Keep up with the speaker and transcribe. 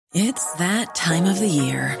It's that time of the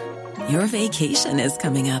year. Your vacation is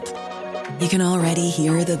coming up. You can already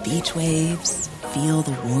hear the beach waves, feel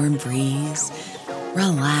the warm breeze,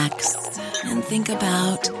 relax, and think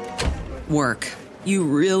about work. You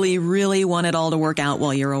really, really want it all to work out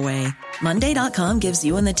while you're away. Monday.com gives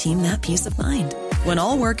you and the team that peace of mind. When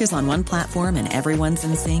all work is on one platform and everyone's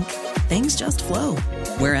in sync, things just flow.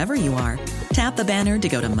 Wherever you are, tap the banner to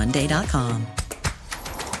go to Monday.com.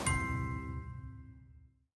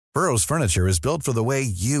 Burrow's furniture is built for the way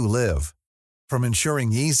you live. From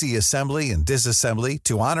ensuring easy assembly and disassembly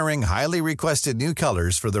to honoring highly requested new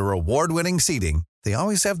colors for their award-winning seating, they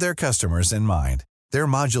always have their customers in mind. Their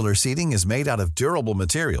modular seating is made out of durable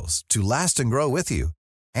materials to last and grow with you.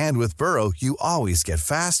 And with Burrow, you always get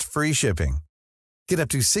fast, free shipping. Get up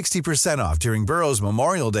to 60% off during Burrow's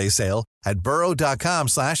Memorial Day sale at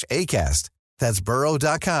burrow.com/ACAST. That's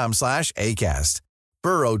burrow.com/ACAST.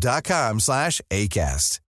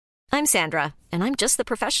 burrow.com/ACAST. I'm Sandra, and I'm just the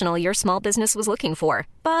professional your small business was looking for.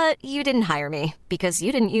 But you didn't hire me because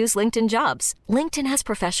you didn't use LinkedIn Jobs. LinkedIn has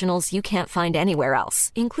professionals you can't find anywhere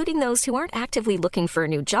else, including those who aren't actively looking for a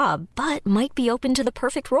new job, but might be open to the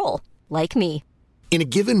perfect role, like me. In a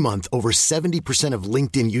given month, over 70% of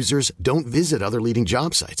LinkedIn users don't visit other leading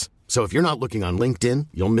job sites. So if you're not looking on LinkedIn,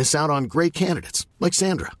 you'll miss out on great candidates like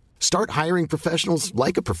Sandra. Start hiring professionals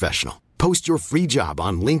like a professional. Post your free job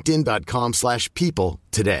on linkedin.com/people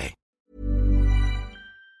today.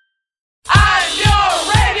 I'm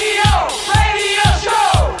your radio show. I'm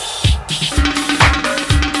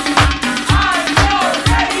your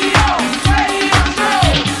radio show.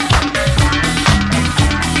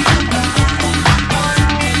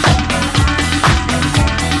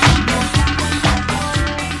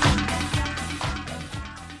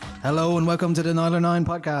 Hello and welcome to the Niall or Nine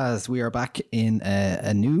podcast. We are back in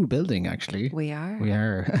a new building, actually. We are. We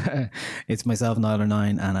are. It's myself, Niall or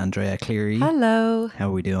Nine, and Andrea Cleary. Hello. How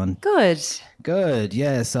are we doing? Good. Good,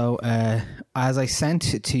 yeah. So as I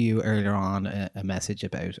sent to you earlier on a message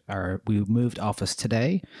about we moved office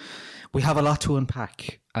today. We have a lot to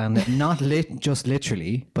unpack, and not just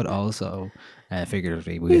literally, but also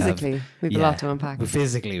figuratively. Physically, we have a lot to unpack.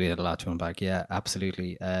 Physically, we had a lot to unpack, yeah,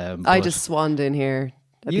 absolutely. I just swanned in here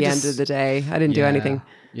at the end of the day. I didn't do anything.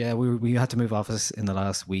 Yeah, we had to move office in the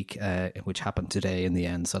last week, which happened today in the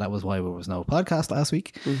end. So that was why there was no podcast last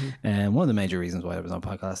week. And one of the major reasons why there was no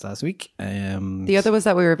podcast last week. The other was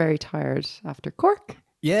that we were very tired after Cork.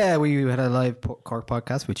 Yeah, we had a live Cork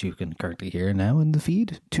podcast, which you can currently hear now in the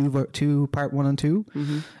feed. Two part 1 and 2.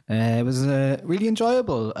 It was really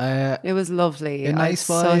enjoyable. It was lovely. A nice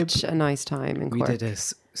vibe. Such a nice time in Cork. We did a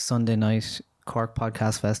Sunday night Cork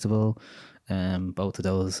Podcast Festival. Both of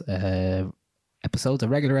those episodes, a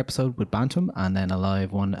regular episode with Bantam and then a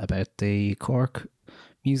live one about the Cork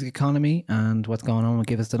music economy and what's going on with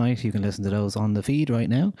Give Us the Night. You can listen to those on the feed right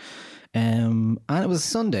now. And it was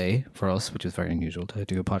Sunday for us, which is very unusual to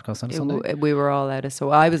do a podcast on a Sunday. We were all out of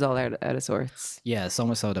sorts. I was all out of sorts. Yeah, so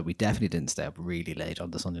much so that we definitely didn't stay up really late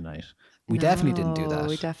on the Sunday night. We definitely didn't do that.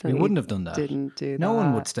 We wouldn't have done that. Didn't do that. No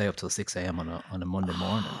one would stay up till 6 a.m. on a Monday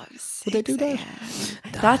morning. Would they do that?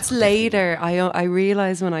 That's later. I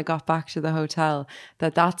realised when I got back to the hotel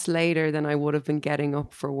that's later than I would have been getting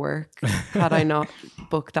up for work had I not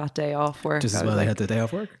booked that day off work. Just as well I had the day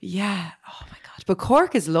off work? Yeah. Oh my God. But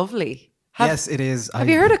Cork is lovely. Yes, it is. Have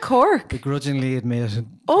you heard of Cork? Begrudgingly admit,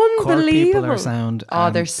 unbelievable. Cork people are sound. Oh,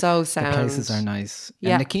 they're so sound. The places are nice.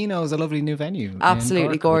 Yeah. And the Kino is a lovely new venue.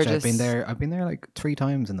 Absolutely Cork, gorgeous. I've been there like 3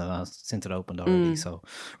 times since it opened already. So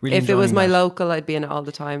really, if it was my local, I'd be in it all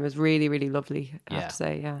the time. It was really, really lovely. I have to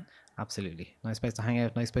say, yeah. Absolutely. Nice place to hang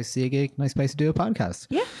out, nice place to see a gig, nice place to do a podcast.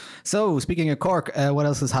 Yeah. So, speaking of Cork, what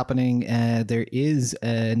else is happening? There is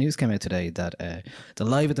news came out today that the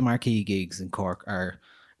Live at the Marquee gigs in Cork are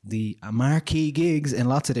the marquee gigs in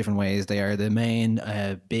lots of different ways. They are the main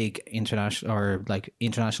big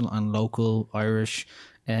international and local Irish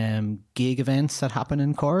gig events that happen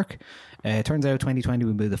in Cork. It turns out 2020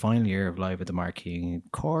 will be the final year of Live at the Marquee in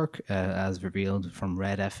Cork, as revealed from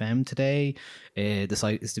Red FM today. The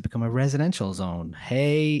site is to become a residential zone.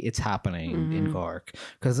 Hey, it's happening in Cork.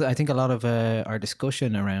 Because I think a lot of our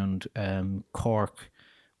discussion around Cork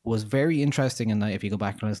was very interesting. And if you go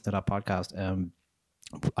back and listen to that podcast,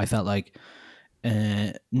 I felt like,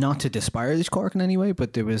 not to disparage Cork in any way,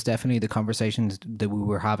 but there was definitely the conversations that we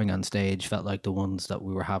were having on stage felt like the ones that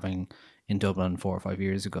we were having in Dublin 4 or 5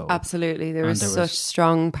 years ago. Absolutely. There was such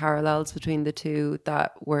strong parallels between the two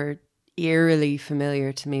that were eerily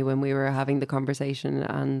familiar to me when we were having the conversation.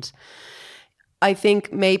 And I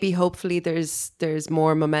think maybe hopefully there's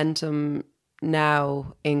more momentum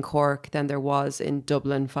now in Cork than there was in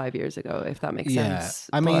Dublin 5 years ago, if that makes sense.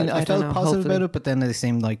 I mean, But I don't felt know, positive hopefully. about it, but then it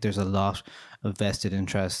seemed like there's a lot of vested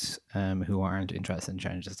interests who aren't interested in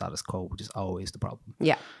changing the status quo, which is always the problem.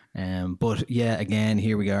 Yeah. But yeah, again,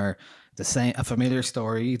 here we are. A familiar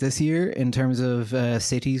story this year in terms of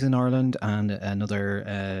cities in Ireland, and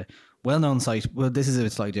another well-known site. Well, this is a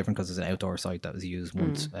bit slightly different because it's an outdoor site that was used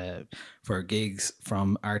once for gigs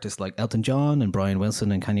from artists like Elton John and Brian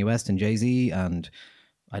Wilson and Kanye West and Jay-Z and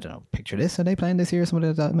I don't know, picture this. Are they playing this year or something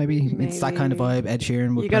like that? Maybe. It's that kind of vibe. Ed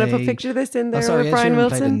Sheeran would You gotta play. put picture this in there sorry, with Ed Brian Sheeran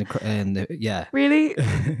played Wilson. in the yeah. Really?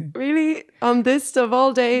 Really? On this of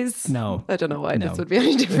all days? No. I don't know why No. this would be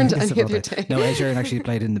any different It's any about other that. day. No, Ed Sheeran actually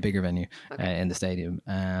played in the bigger venue in the stadium.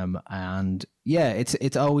 And yeah,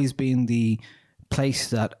 it's always been the place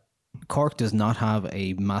that Cork does not have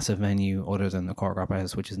a massive venue other than the Cork Opera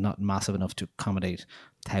House, which is not massive enough to accommodate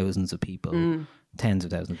thousands of people, tens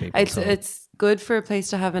of thousands of people. It's good for a place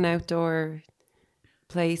to have an outdoor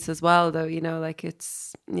place as well, though. You know, like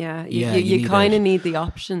it's you need kind it. of need the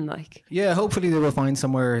option, like. Yeah, hopefully they will find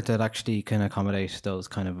somewhere that actually can accommodate those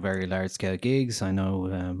kind of very large scale gigs. I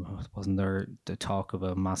know, wasn't there the talk of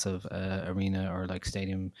a massive arena or like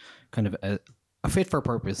stadium, kind of a fit for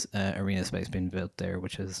purpose arena space being built there,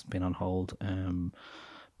 which has been on hold.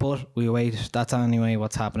 But we wait. That's anyway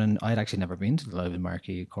what's happening. I'd actually never been to the Live in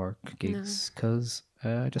Marquee Cork gigs because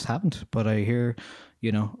I just haven't. But I hear,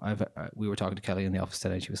 you know, we were talking to Kelly in the office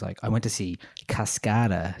today. And she was like, "I went to see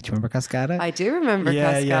Cascada. Do you remember Cascada?" I do remember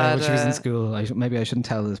Yeah, Cascada. yeah. When she was in school, maybe I shouldn't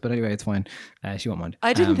tell this, but anyway, it's fine. She won't mind.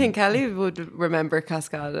 I didn't think Kelly would remember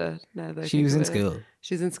Cascada. Now that I she think was in about it. school.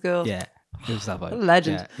 She was in school. Yeah, it was that vibe.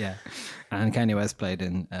 Legend. Yeah. And Kanye West played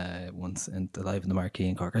in once in the Live in the Marquee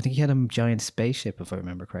in Cork. I think he had a giant spaceship, if I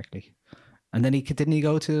remember correctly. And then didn't he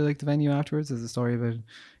go to like the venue afterwards? There's a story about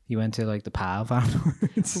he went to like the PAV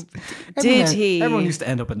afterwards. Did he? Everyone used to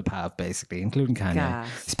end up in the PAV basically, including Kanye. Gas.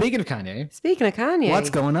 Speaking of Kanye, Speaking of Kanye, what's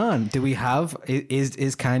going on? Do we have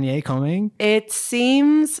is Kanye coming? It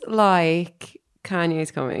seems like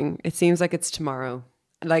Kanye's coming. It seems like it's tomorrow.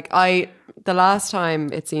 Like the last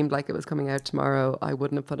time it seemed like it was coming out tomorrow, I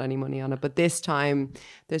wouldn't have put any money on it. But this time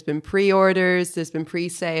there's been pre-orders, there's been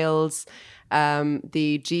pre-sales.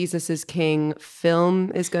 The Jesus is King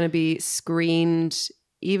film is going to be screened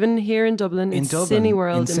even here in Dublin, in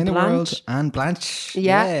Cineworld, in Blanche. and Blanche.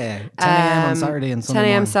 Yeah. 10 a.m. on Saturday and Sunday 10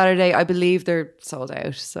 a.m. morning. Saturday. I believe they're sold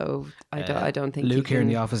out. So I don't think Luke you here in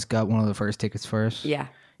can- the office got one of the first tickets for it. Yeah.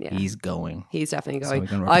 Yeah. He's going. He's definitely So going. we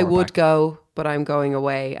can I report would back. go, but I'm going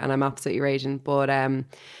away and I'm absolutely raging. But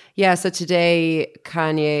yeah, so today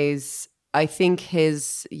Kanye's, I think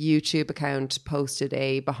his YouTube account posted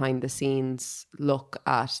a behind the scenes look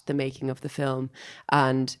at the making of the film,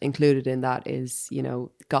 and included in that is, you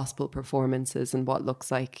know, gospel performances and what looks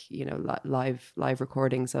like, you know, live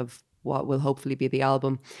recordings of what will hopefully be the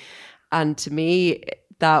album. And to me,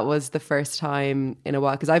 that was the first time in a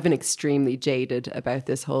while, because I've been extremely jaded about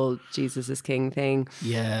this whole Jesus is King thing.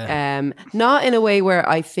 Yeah. Not in a way where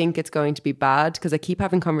I think it's going to be bad, because I keep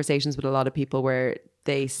having conversations with a lot of people where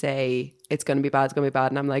they say it's going to be bad, it's going to be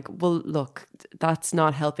bad. And I'm like, well, look, that's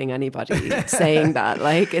not helping anybody saying that.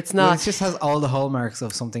 Like, it's Well, not. it just has all the hallmarks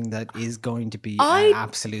of something that is going to be I an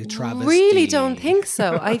absolute travesty. really don't think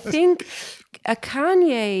so. I think a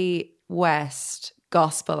Kanye West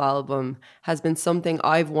gospel album has been something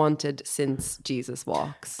I've wanted since Jesus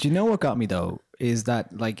Walks. Do you know what got me though? Is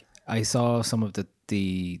that like I saw some of the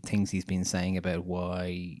things he's been saying about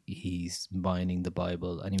why he's binding the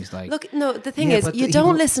Bible, and he was like, Look, no, the thing Yeah, is, but you he don't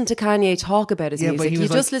wa- listen to Kanye talk about his Yeah, but music. he You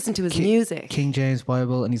was just like, listen to his Ki- music. King James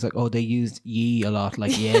Bible, and he's like, oh, they used ye a lot,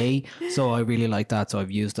 like yay. So I really like that, so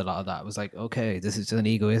I've used a lot of that. I was like, okay, this is just an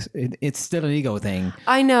ego. It's still an ego thing.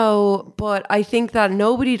 I know, but I think that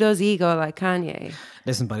nobody does ego like Kanye.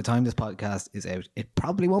 Listen, by the time this podcast is out, it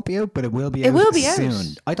probably won't be out, but it will be out. It will be out.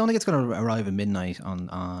 soon. I don't think it's going to arrive at midnight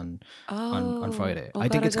on Friday. I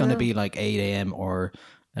think God, it's I going to don't be like 8 a.m. or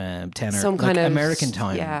 10 or Some like kind of- American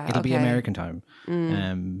time. yeah, It'll be okay. American time.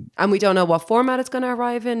 And we don't know what format it's going to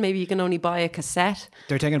arrive in. Maybe you can only buy a cassette.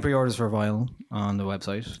 They're taking pre-orders for vinyl on the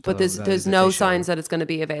website. But there's no signs that it's going to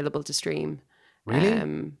be available to stream.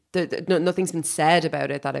 Really? Nothing's been said about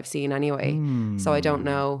it that I've seen anyway. So I don't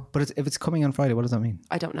know. But if it's coming on Friday, what does that mean?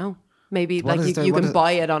 I don't know. Maybe What like is you what can is-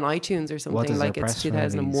 buy it on iTunes or What something does like their it's press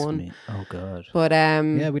release 2001. mean? Oh god. But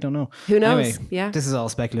Yeah, we don't know. Who knows? Anyway, Yeah. this is all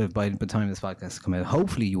speculative by the time this podcast has come out.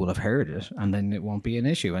 Hopefully, you will have heard it, and then it won't be an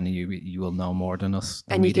issue, and you will know more than us.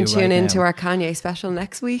 Than and we you can do tune right into now. our Kanye special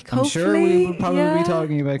next week. I'm hopefully. sure we will probably Yeah. be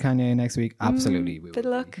talking about Kanye next week. Absolutely, we will. good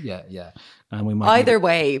luck. Yeah. And we might Either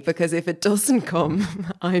way, because if it doesn't come,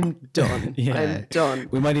 I'm done. I'm done.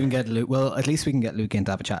 We might even get Luke. Well, at least we can get Luke in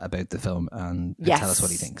to have a chat about the film and tell us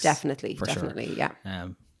what he thinks. Definitely, for definitely, sure. yeah.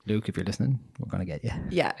 Luke, if you're listening, we're going to get you.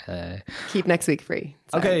 Yeah. Keep next week free.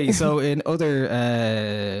 Sorry. Okay, so in other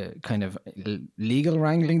kind of legal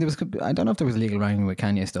wrangling, I don't know if there was legal wrangling with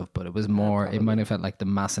Kanye stuff, but it was more, it might have felt like the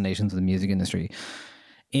machinations of the music industry.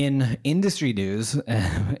 In industry news,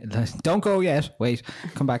 don't go yet, wait,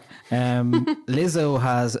 come back. Lizzo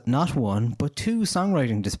has not one, but 2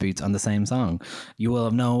 songwriting disputes on the same song. You will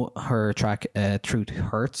know her track, Truth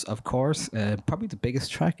Hurts, of course. Probably the biggest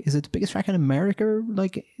track. Is it the biggest track in America,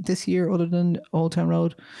 like this year, other than Old Town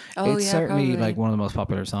Road? Oh, it's yeah, certainly probably. like one of the most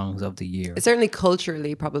popular songs of the year. It's certainly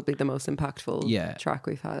culturally probably the most impactful track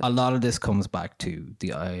we've had. A lot of this comes back to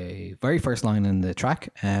the very first line in the track.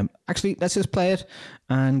 Actually, let's just play it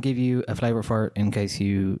and give you a flavour for it in case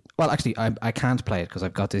you... Well, actually, I can't play it because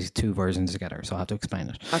I've got these 2 versions together, so I'll have to explain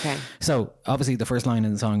it. Okay. So, obviously, the first line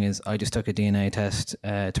in the song is, I just took a DNA test.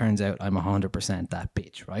 Turns out I'm 100% that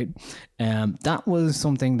bitch, right? That was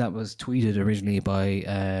something that was tweeted originally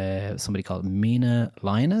by somebody called Mina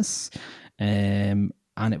Linus.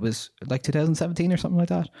 And it was like 2017 or something like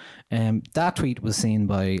that. That tweet was seen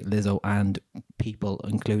by Lizzo and people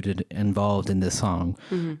included involved in this song.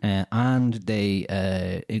 And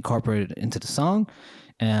they incorporated it into the song.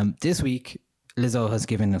 This week, Lizzo has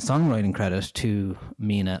given a songwriting credit to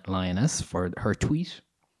Mina Linus for her tweet.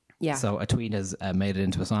 Yeah. So a tweet has made it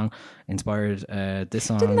into a song, inspired this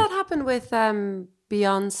song. Didn't that happen with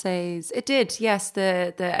Beyonce's? It did, yes.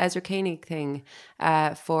 The Ezra Koenig thing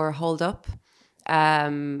for Hold Up.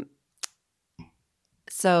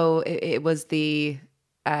 So it was the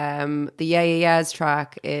Yeah Yeah Yeahs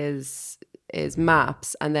track is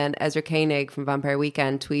Maps, and then Ezra Koenig from Vampire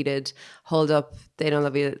Weekend tweeted, "Hold up, they don't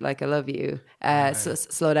love you like I love you.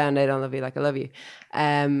 Slow down, they don't love you like I love you."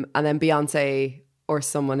 And then Beyonce or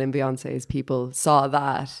someone in Beyonce's people saw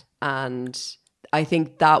that, and I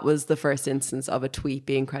think that was the first instance of a tweet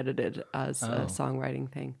being credited as a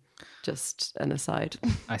songwriting thing. Just an aside.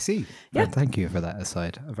 I see. Yeah. Well, thank you for that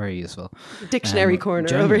aside. Very useful. Dictionary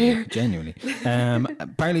corner over here. Genuinely.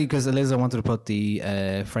 Apparently because Eliza wanted to put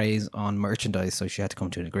the phrase on merchandise, so she had to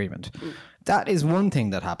come to an agreement. That is one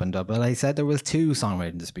thing that happened. But I said there was 2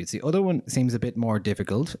 songwriting disputes. The other one seems a bit more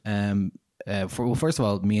difficult. First of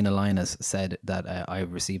all, Mina Linus said that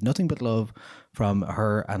I've received nothing but love from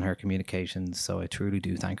her and her communications, so I truly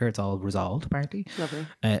do thank her. It's all resolved, apparently. Lovely.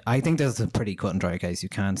 I think that's a pretty cut and dry case. You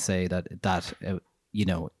can't say that you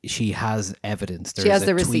know, she has evidence. She has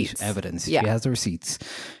the tweet receipts. evidence. Yeah. She has the receipts.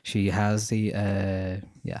 She has the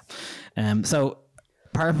so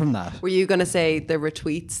apart from that, Were you going to say the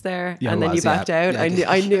retweets there, Yeah, and I then you was, yeah. backed out?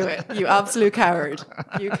 Yeah, I knew it. You absolute coward.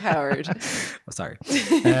 You coward. Oh, sorry.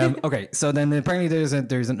 Okay, so then apparently there's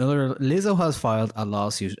another. Lizzo has filed a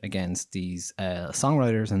lawsuit against these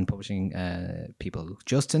songwriters and publishing people: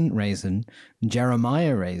 Justin Raisin,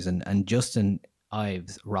 Jeremiah Raisin, and Justin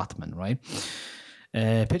Ives Rothman. Right.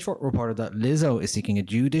 Pitchfork reported that Lizzo is seeking a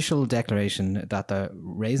judicial declaration that the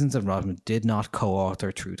Raisins and Rothman did not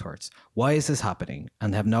co-author Truth Hurts. Why is this happening?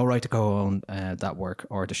 And have no right to co-own that work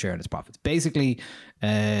or to share in its profits. Basically,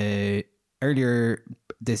 earlier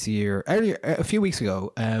a few weeks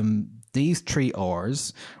ago, these 3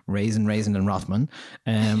 R's, Raisin, and Rothman,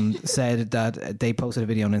 said that they posted a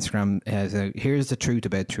video on Instagram. Here's the truth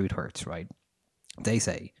about Truth Hurts, right? They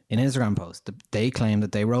say in an Instagram post, they claim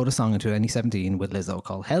that they wrote a song in 2017 with Lizzo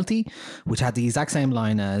called Healthy, which had the exact same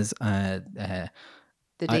line as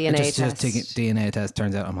The DNA test. DNA test.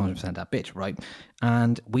 Turns out I'm 100% that bitch, right?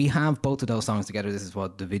 And we have both of those songs together. This is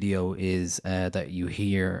what the video is that you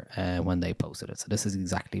hear when they posted it. So this is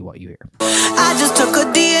exactly what you hear. I just took a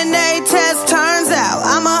DNA test. Turns out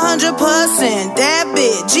I'm 100% that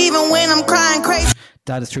bitch, even when I'm crying crazy.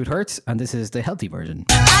 That is Truth Hurts, and this is the Healthy version.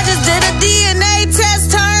 I just did a DNA test.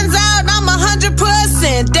 Turns out I'm 100%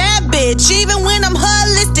 that bitch, even when I'm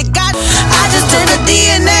holistic. I just did a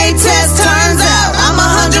DNA test. Turns out I'm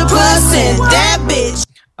 100% that bitch.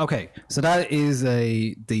 Okay, so that is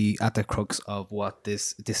at the crux of what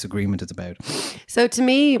this disagreement is about. So to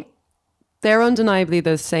me, they're undeniably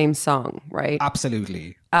the same song, right?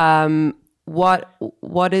 Absolutely.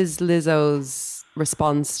 What is Lizzo's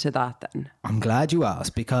response to that then? I'm glad you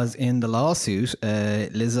asked, because in the lawsuit,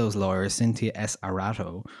 Lizzo's lawyer, Cynthia S.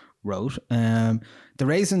 Arato, wrote, the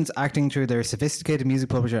Raisins, acting through their sophisticated music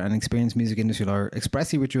publisher and experienced music industry lawyer,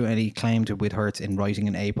 expressly withdrew any claim to With Hurts in writing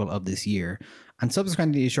in April of this year, and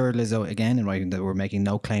subsequently assured Lizzo again in writing that we're making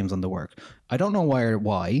no claims on the work. I don't know why or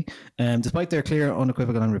why. Despite their clear,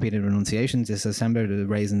 unequivocal and repeated renunciations, this December the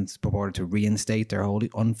Raisins purported to reinstate their wholly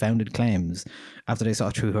unfounded claims after they saw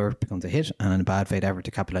True Hurt become a hit and in a bad faith effort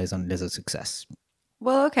to capitalise on Lizzo's success.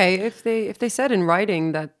 Well, okay, if they said in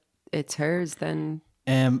writing that it's hers, then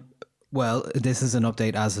well, this is an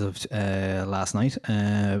update as of last night.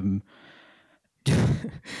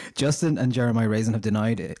 Justin and Jeremiah Raisin have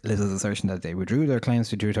denied Lizzo's assertion that they withdrew their claims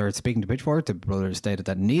to True Hurt. Speaking to Pitchfork, the brothers stated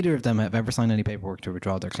that neither of them have ever signed any paperwork to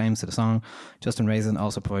withdraw their claims to the song. Justin Raisin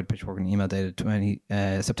also provided Pitchfork an email dated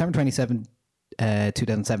September 27,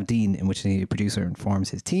 2017, in which the producer informs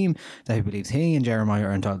his team that he believes he and Jeremiah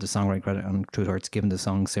are entitled to songwriting credit on True Hurts given the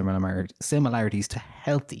song's similarities to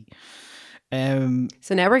Healthy. So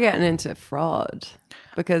now we're getting into fraud,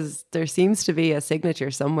 because there seems to be a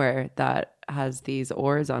signature somewhere that has these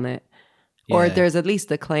oars on it, or there's at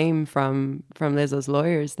least a claim from Lizzo's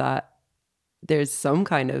lawyers that there's some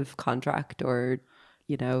kind of contract, or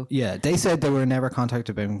Yeah, they said they were never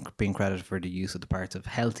contacted about being credited for the use of the parts of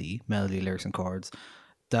Healthy, melody, lyrics and chords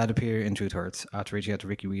that appear in Truth Hurts. After reaching out to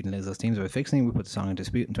Ricky Reed and Lizzo's teams about fixing it, we put the song in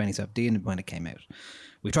dispute in 2017 when it came out.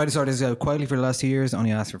 We tried to sort this out quietly for the last 2 years,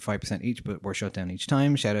 only asked for 5% each, but were shut down each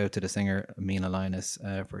time. Shout out to the singer Mina Linus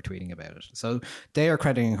for tweeting about it. So they are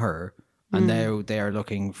crediting her, and now they are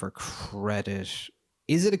looking for credit.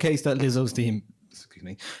 Is it a case that Lizzo's team,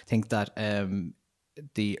 think that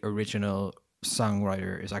the original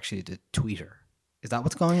songwriter is actually the tweeter? Is that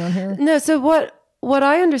what's going on here? No, so what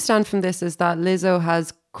I understand from this is that Lizzo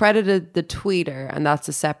has credited the tweeter, and that's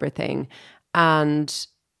a separate thing, and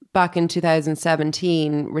back in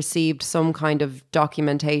 2017 received some kind of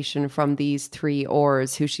documentation from these three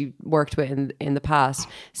Ors who she worked with in the past,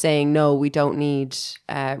 saying no, we don't need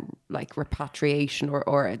like repatriation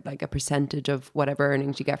or like a percentage of whatever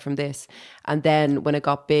earnings you get from this. And then when it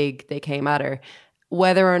got big, they came at her.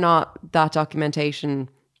 Whether or not that documentation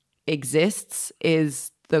exists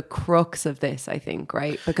is the crux of this, I think,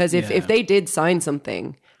 right? Because if they did sign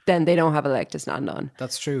something, then they don't have a leg to stand on.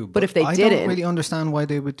 That's true. But if they I didn't, don't really understand why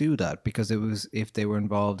they would do that, because it was if they were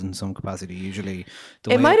involved in some capacity. Usually,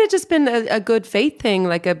 it might have just been a good faith thing,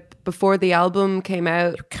 like before the album came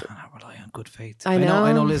out. You cannot rely on good faith. I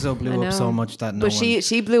know Lizzo blew up so much that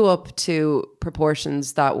she blew up to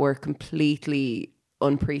proportions that were completely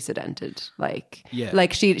unprecedented. Like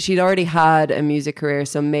she'd already had a music career,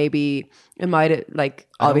 so maybe it might have, like,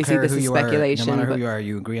 obviously this is speculation. No matter who you are,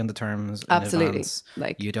 you agree on the terms. Absolutely. In advance.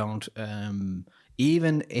 Like, you don't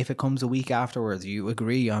even if it comes a week afterwards, you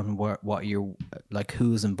agree on what you're like,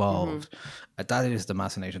 who's involved. That is the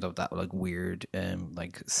machination of that, like, weird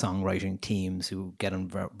like songwriting teams who get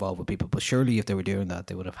involved with people. But surely if they were doing that,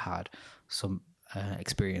 they would have had some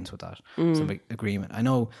experience with that, some agreement. I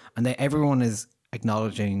know, and everyone is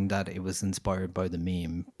acknowledging that it was inspired by the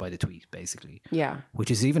meme, by the tweet, basically. Yeah.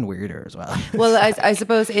 Which is even weirder as well. Well, I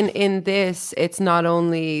suppose in this, it's not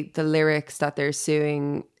only the lyrics that they're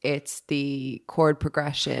suing, it's the chord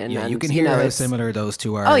progression. Yeah, and, you can hear how similar those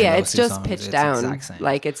two are. Oh yeah, it's just pitched down.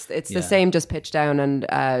 Like it's the same, just pitched down,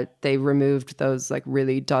 and they removed those like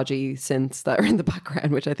really dodgy synths that are in the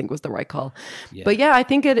background, which I think was the right call. Yeah. But yeah, I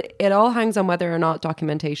think it all hangs on whether or not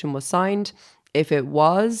documentation was signed. If it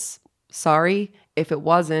was, sorry. If it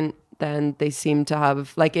wasn't, then they seem to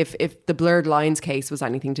have, like, if the Blurred Lines case was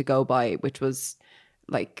anything to go by, which was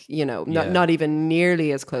like, not even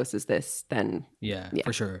nearly as close as this, then yeah.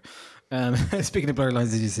 For sure. Speaking of Blurred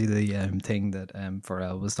Lines, did you see the thing that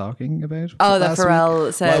Pharrell was talking about? Oh, that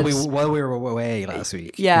Pharrell said while we were away last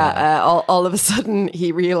week. Yeah, all of a sudden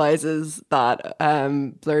he realizes that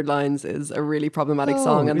Blurred Lines is a really problematic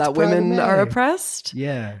song, and that women are oppressed.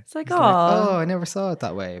 Yeah, it's like, I never saw it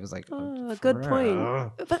that way. It was like, good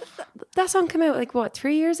point. But that song came out like what,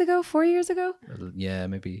 3 years ago, 4 years ago? Yeah,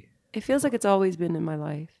 maybe. It feels like it's always been in my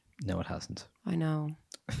life. No, it hasn't. I know.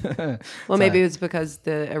 Well, maybe it's because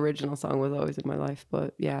the original song was always in my life,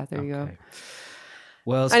 but yeah, there you go.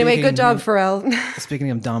 Well, anyway, good job, Pharrell. Speaking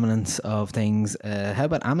of dominance of things, how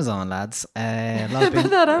about Amazon, lads? How about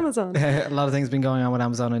that Amazon? A lot of things been going on with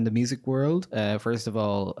Amazon in the music world. First of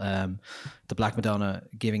all, the Black Madonna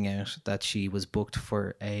giving out that she was booked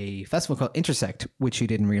for a festival called Intersect, which she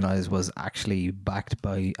didn't realize was actually backed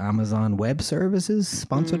by Amazon Web Services,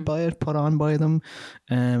 sponsored by it, put on by them.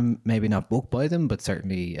 Maybe not booked by them, but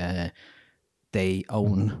certainly they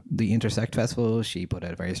own the Intersect Festival. She put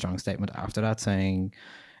out a very strong statement after that saying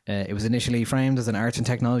It was initially framed as an arts and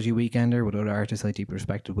technology weekender with other artists I deeply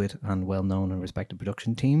respected with and well-known and respected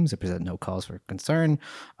production teams. It presented no cause for concern.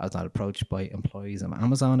 I was not approached by employees of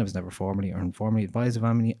Amazon. I was never formally or informally advised of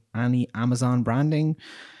any Amazon branding.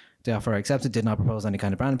 The offer I accepted did not propose any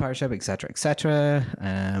kind of brand partnership, etc., etc.,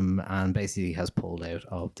 and basically has pulled out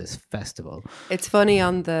of this festival. It's funny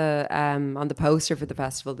on the poster for the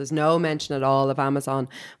festival. There's no mention at all of Amazon,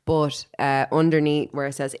 but underneath where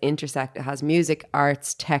it says Intersect, it has Music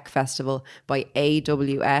Arts Tech Festival by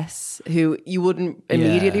AWS, who you wouldn't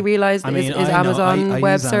immediately realize is Amazon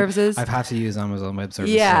Web Services. I've had to use Amazon Web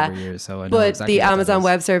Services over years, so I know but exactly the what Amazon that is.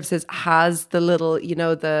 Web Services has the little,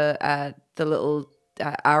 the little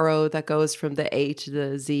arrow that goes from the A to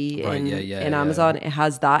the Z in Amazon. It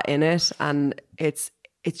has that in it, and it's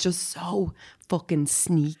just so fucking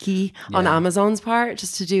sneaky on Amazon's part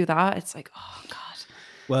just to do that. It's like, oh god.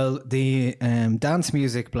 Well, the dance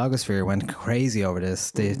music blogosphere went crazy over this.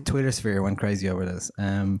 The Twitter sphere went crazy over this,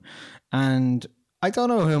 and I don't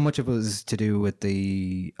know how much of it was to do with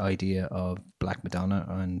the idea of Black Madonna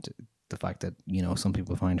and the fact that, some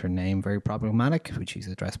people find her name very problematic, which she's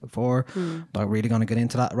addressed before. Not really going to get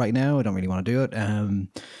into that right now. I don't really want to do it.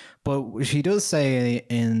 But she does say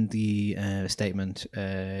in the statement,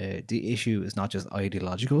 the issue is not just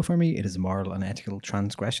ideological for me, it is a moral and ethical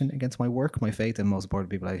transgression against my work, my faith, and most important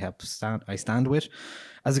people I stand with.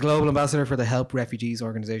 As a global ambassador for the Help Refugees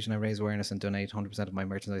organization, I raise awareness and donate 100% of my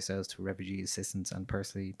merchandise sales to refugee assistance and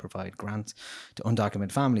personally provide grants to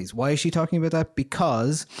undocumented families. Why is she talking about that?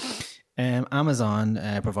 Because Amazon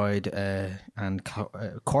provide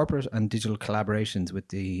corporate and digital collaborations with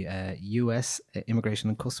the US Immigration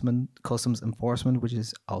and Customs Enforcement, which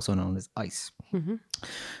is also known as ICE.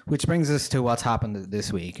 Which brings us to what's happened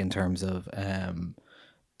this week in terms of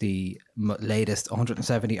the latest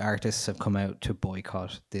 170 artists have come out to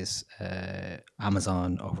boycott this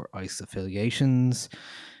Amazon over ICE affiliations.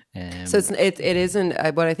 So it isn't.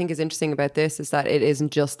 What I think is interesting about this is that it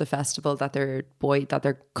isn't just the festival that they're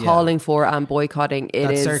calling for and boycotting.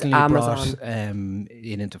 It is certainly Amazon brought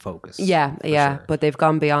it into focus. Yeah, sure. But they've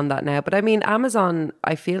gone beyond that now. But I mean, Amazon,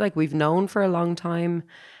 I feel like we've known for a long time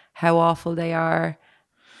how awful they are.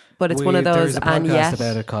 But it's one of those, there's a and podcast yet,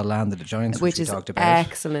 about it called Land of the Giants, which we is talked about.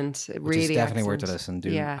 excellent, Which really is definitely worth excellent. a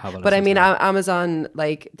listen. Have a listen. But I mean, to that. Amazon,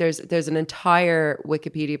 like there's an entire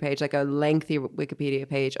Wikipedia page, like a lengthy Wikipedia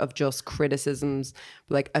page of just criticisms.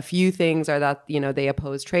 Like a few things are that they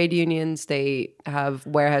oppose trade unions, they have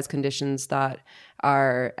warehouse conditions that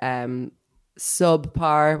are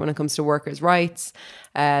subpar when it comes to workers' rights.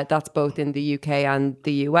 That's both in the UK and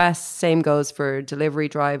the US. Same goes for delivery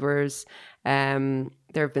drivers.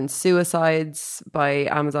 There have been suicides by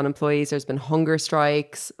Amazon employees. There's been hunger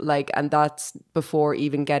strikes, and that's before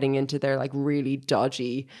even getting into their really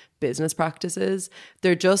dodgy business practices.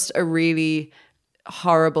 They're just a really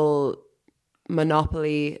horrible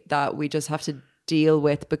monopoly that we just have to deal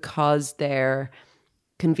with because they're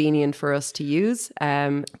convenient for us to use.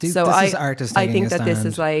 I think that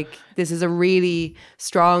this is a really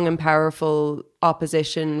strong and powerful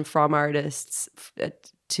opposition from artists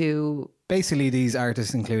to basically these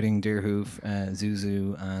artists, including Deerhoof,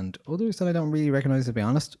 Zuzu, and others that I don't really recognize, to be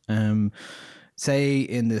honest, say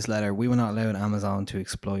in this letter, we will not allow Amazon to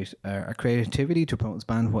exploit our creativity to promote its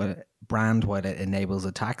brand while it enables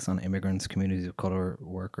attacks on immigrants, communities of colour,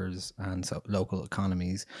 workers, and local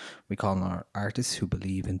economies. We call on our artists who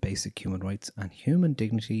believe in basic human rights and human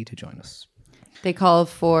dignity to join us. They call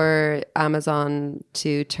for Amazon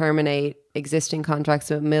to terminate existing contracts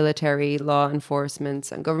with military, law enforcement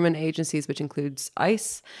and government agencies, which includes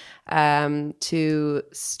ICE, to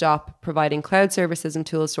stop providing cloud services and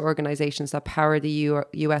tools to organizations that power the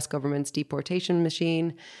US government's deportation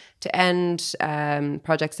machine, to end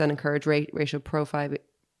projects that encourage racial profiling,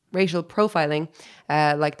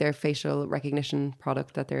 like their facial recognition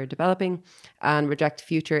product that they're developing, and reject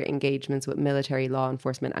future engagements with military, law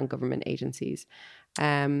enforcement and government agencies.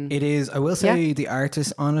 It is, I will say, the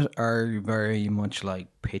artists on it are very much like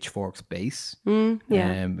Pitchfork's base.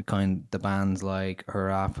 The bands like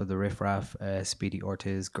Hurrah for the Riff Raff, Speedy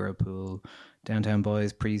Ortiz, Girlpool, Downtown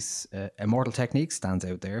Boys, Priests, Immortal Technique stands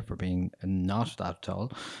out there for being not that at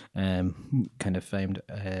all. Kind of famed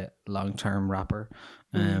long-term rapper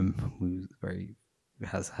who's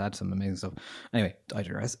has had some amazing stuff. Anyway, I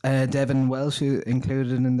digress. Devin Welsh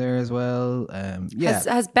included in there as well.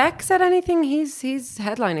 Has Beck said anything? He's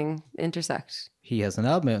headlining Intersect. He has an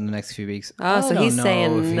album out in the next few weeks. Oh, so don't he's know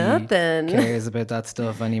saying if he nothing. cares about that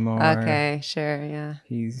stuff anymore. Okay, sure, yeah.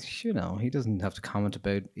 He's, he doesn't have to comment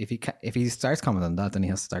about if he starts commenting on that, then he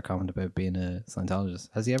has to start commenting about being a Scientologist.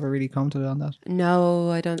 Has he ever really commented on that? No,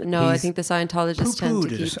 I don't. No, I He's think the Scientologists tend to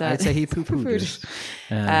Poo-pooed keep it. that. I'd say he poo-pooed it. He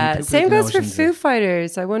Same poo-pooed the goes for notions Foo of-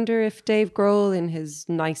 Fighters. I wonder if Dave Grohl in his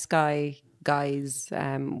nice guys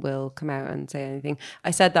will come out and say anything. I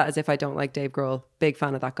said that as if I don't like Dave Grohl. Big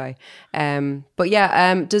fan of that guy. But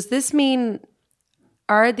yeah, does this mean,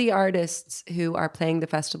 are the artists who are playing the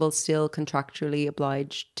festival still contractually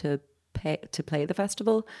obliged to play the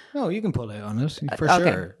festival? No, you can pull out on it for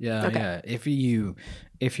okay. sure. Yeah, Okay. yeah.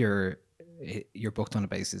 If you're booked on a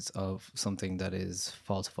basis of something that is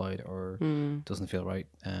falsified or doesn't feel right,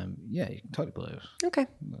 yeah, you can totally pull out Okay.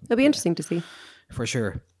 It'll be interesting to see. for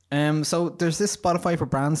sure. So there's this Spotify for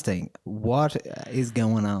Brands thing. What is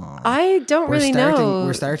going on? I don't really know.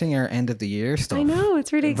 We're starting our end of the year stuff. I know,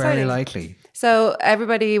 it's really Very exciting. likely. So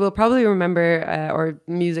everybody will probably remember, or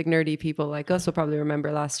music nerdy people like us will probably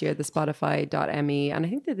remember last year the Spotify.me, and I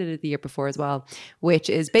think they did it the year before as well, which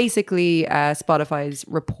is basically Spotify's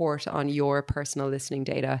report on your personal listening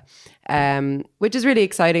data, which is really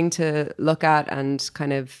exciting to look at and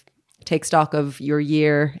kind of take stock of your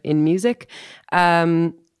year in music.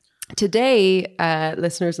 Today,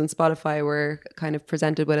 listeners on Spotify were kind of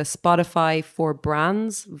presented with a Spotify for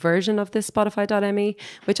Brands version of this Spotify.me,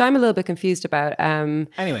 which I'm a little bit confused about.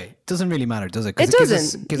 Anyway, doesn't really matter, does it? 'Cause It gives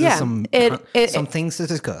doesn't. us, gives Yeah. us some It- things to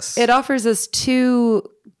discuss. It offers us two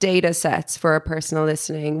data sets for our personal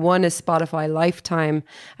listening. One is Spotify Lifetime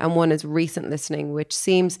and one is recent listening, which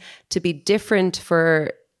seems to be different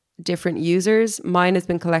for different users. Mine has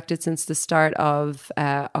been collected since the start of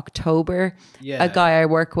October. Yeah. A guy I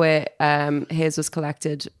work with, his was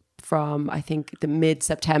collected from, I think, the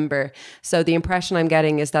mid-September. So the impression I'm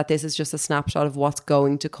getting is that this is just a snapshot of what's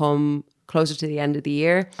going to come closer to the end of the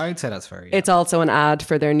year. I'd say that's fair. Yeah. It's also an ad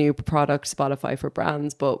for their new product, Spotify for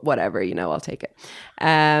Brands, but whatever, I'll take it.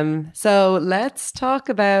 So let's talk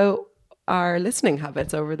about our listening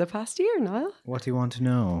habits over the past year, Niall. What do you want to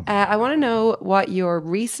know? I want to know what your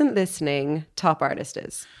recent listening top artist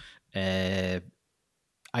is.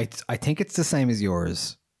 I think it's the same as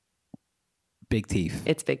yours. Big Thief.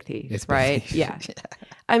 It's Big Thief, It's Big right? Thief. Yeah.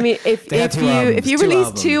 I mean, if They had two you albums, if you two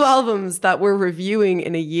release two albums. albums that we're reviewing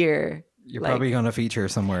in a year, You're like- probably going to feature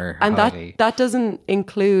somewhere. and highly. that doesn't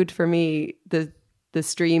include for me the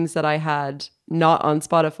streams that I had not on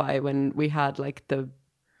Spotify when we had like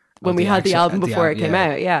we had the album before it came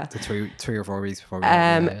out. Yeah. The three or 4 weeks before. We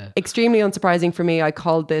had it, yeah. Extremely unsurprising for me. I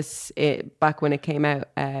called this back when it came out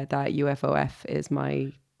that UFOF is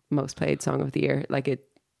my most played song of the year. Like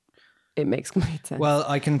it makes complete sense. Well,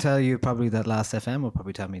 I can tell you probably that Last FM will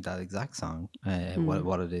probably tell me that exact song,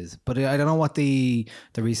 what it is. But I don't know what the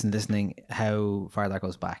recent listening, how far that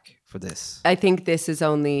goes back for this. I think this is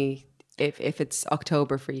only if it's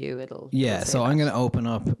October for you, it'll Yeah, say so that. I'm going to open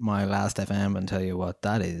up my Last FM and tell you what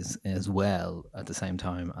that is as well at the same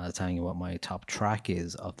time as telling you what my top track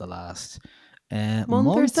is of the last Month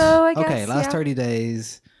or so, I Okay, guess, last yeah. 30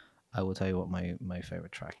 days, I will tell you what my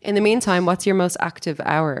favorite track In the meantime, what's your most active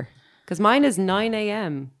hour? Because mine is 9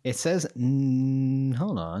 a.m. It says,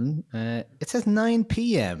 hold on, it says 9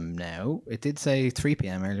 p.m. now. It did say 3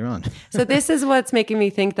 p.m. earlier on. So this is what's making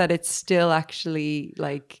me think that it's still actually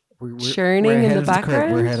like We're churning ahead in the of curve.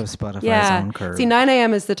 background. We're ahead of Spotify's Yeah. own curve. See, 9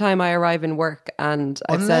 a.m. is the time I arrive in work and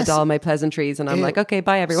I've Unless- said all my pleasantries and I'm It- like, okay,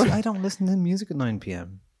 bye everyone. See, I don't listen to music at 9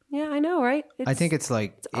 p.m. Yeah, I know, right? I think it's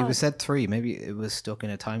like, it odd. was said 3. Maybe it was stuck in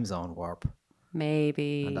a time zone warp.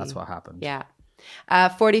 maybe. And that's what happened. Yeah.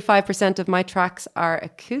 45% of my tracks are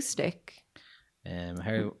acoustic.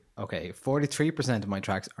 43% of my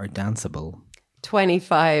tracks are danceable.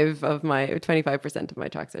 25% of my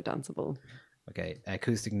tracks are danceable. Okay,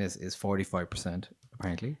 acousticness is 45%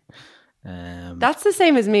 apparently. That's the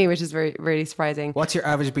same as me, which is very, really surprising. What's your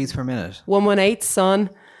average beats per minute? 118, son.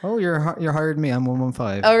 Oh, you're higher than me. I'm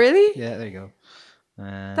 115. Oh, really? Yeah, there you go.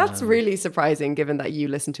 That's really surprising given that you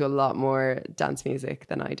listen to a lot more dance music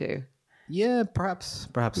than I do. Yeah, perhaps.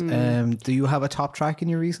 Hmm. Do you have a top track in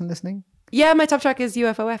your recent listening? Yeah, my top track is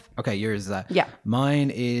UFOF. Okay, yours is that. Yeah.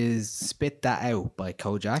 Mine is Spit That Out by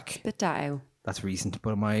Kojak. Bit out. That's recent.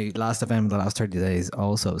 But my Last FM, the last 30 days,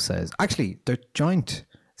 also says, actually, they're joint.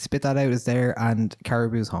 Spit That Out is there and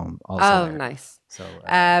Caribou's Home also Oh, there. nice. So,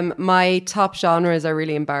 My top genres are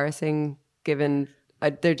really embarrassing given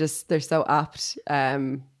they're so apt.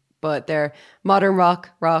 But they're modern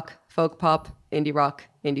rock, folk pop, indie rock,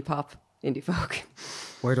 indie pop, indie folk.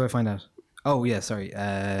 where do I find that? Oh, yeah, sorry.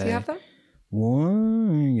 Do you have that?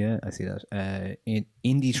 One, yeah, I see that. In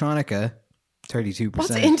Indietronica, 32%.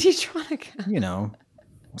 What's Indietronica? You know,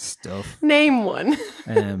 stuff. Name one.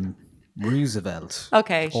 Roosevelt.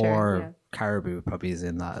 Okay, sure. Or yeah. Caribou probably is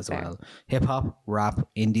in that as Fair. well. Hip hop, rap,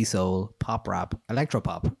 indie soul, pop rap, electro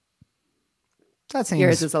pop. That seems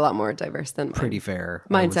Yours is a lot more diverse than mine. pretty fair.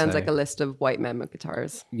 I Mine would sounds say. like a list of white men with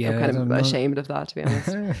guitars. Yeah, I'm I kind don't of know. ashamed of that, to be honest.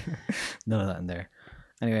 None of that in there.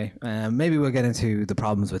 Anyway, maybe we'll get into the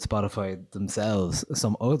problems with Spotify themselves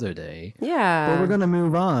some other day. Yeah. But we're going to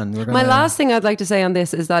move on. We're My gonna- last thing I'd like to say on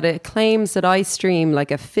this is that it claims that I stream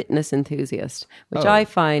like a fitness enthusiast, which Oh. I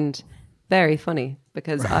find very funny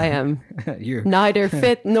because I am You're neither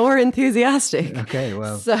fit nor enthusiastic. okay.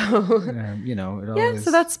 Well, So, you know, it yeah, always.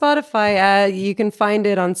 so that's Spotify. You can find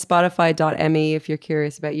it on spotify.me if you're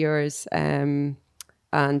curious about yours. And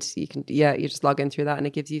you can, you just log in through that and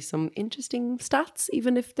it gives you some interesting stats,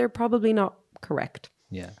 even if they're probably not correct.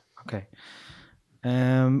 Yeah. Okay.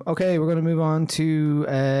 Okay, we're going to move on to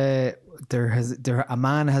a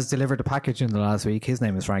man has delivered a package in the last week. His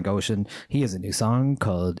name is Frank Ocean. He has a new song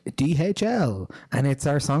called DHL, and it's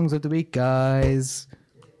our songs of the week, guys.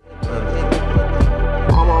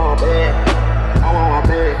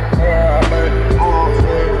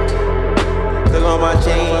 Look on my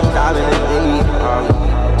chain, calling it daily.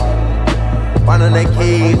 One of the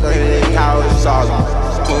keys, the couch solid.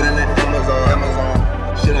 Put in the Amazon.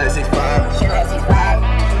 Shit like 6'5".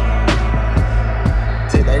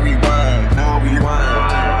 Take that rewind, now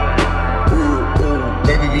rewind. Ooh,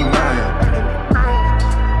 baby be mine.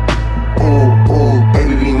 Ooh,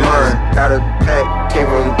 baby be mine. Got a pack, came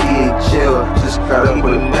from DHL. Just got up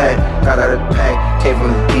with a pack. Got out a pack, came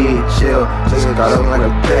from DHL. Just got up like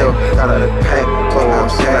a pill. Got out a pack, came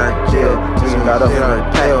from jail. Just got up with a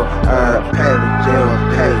pill. I got a pack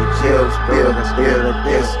of jail, spill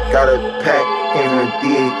this. Got a pack, came from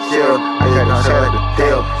DHL. I got a shot like a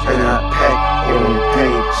tail. I got a pack, came from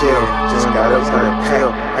DHL. Just got up with a pill.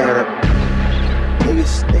 I got a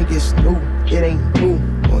niggas think it's new, it ain't new.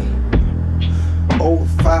 Old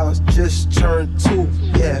files just turned 2,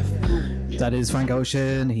 yeah. That is Frank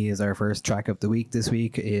Ocean. He is our first track of the week this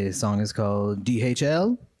week. His song is called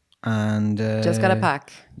DHL. And Just got a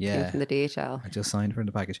pack. yeah. From the DHL. I just signed for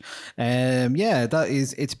the package.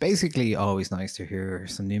 It's basically always nice to hear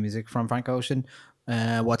some new music from Frank Ocean.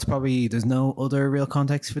 There's no other real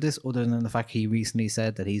context for this other than the fact he recently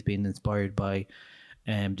said that he's been inspired by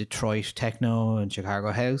Detroit techno and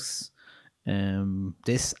Chicago house.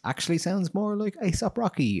 This actually sounds more like A$AP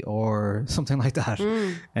Rocky or something like that.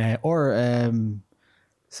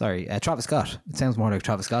 Travis Scott. It sounds more like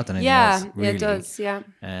Travis Scott than anything else. Yeah, Really. it does. Yeah.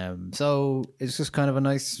 So it's just kind of a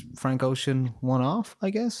nice Frank Ocean one-off, I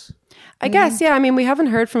guess. I guess, yeah. I mean, we haven't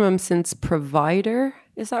heard from him since Provider.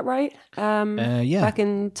 Is that right? Yeah. Back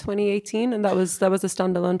in 2018, and that was a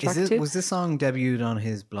standalone track too. Was this song debuted on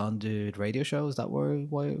his Blonde Dude radio show? Is that where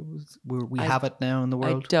we have it now in the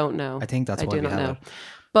world? I don't know. I think that's why we have it.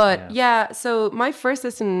 But yeah, so my first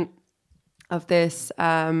listen of this,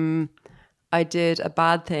 I did a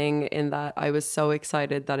bad thing in that I was so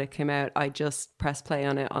excited that it came out. I just pressed play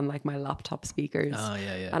on it on like my laptop speakers. Oh,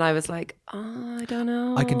 yeah. And I was like, I don't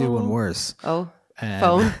know. I can do one worse. Oh,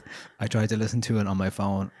 phone. I tried to listen to it on my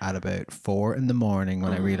phone at about 4 a.m.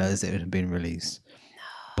 when I realized it had been released.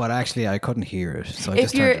 But actually, I couldn't hear it. So I If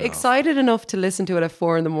just you're turned it off. excited enough to listen to it at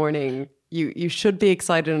 4 a.m, you should be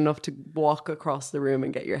excited enough to walk across the room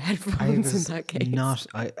and get your headphones in that case.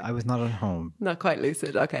 I was not at home. Not quite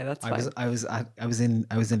lucid. Okay, that's fine. I was in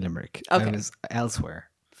Limerick. Okay. I was elsewhere.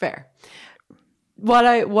 Fair. What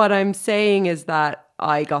I'm saying is that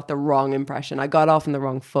I got the wrong impression. I got off on the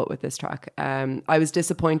wrong foot with this track. I was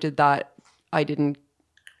disappointed that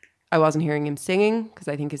I wasn't hearing him singing, because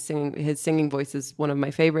I think his singing voice is one of my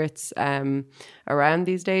favorites around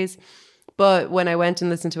these days. But when I went and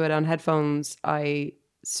listened to it on headphones, I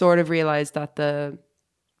sort of realized that the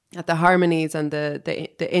harmonies and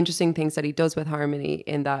the interesting things that he does with harmony,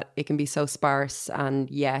 in that it can be so sparse and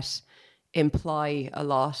yet imply a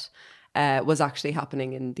lot, was actually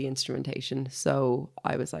happening in the instrumentation. So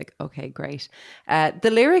I was like, okay, great. The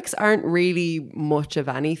lyrics aren't really much of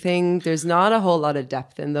anything. There's not a whole lot of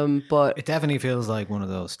depth in them, but It definitely feels like one of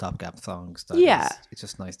those stopgap songs. It's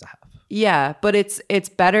just nice to have. yeah, but it's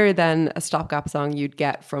better than a stopgap song you'd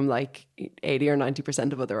get from like 80 or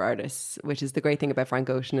 90% of other artists, which is the great thing about Frank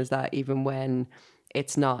Ocean, is that even when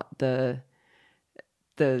it's not the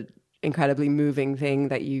incredibly moving thing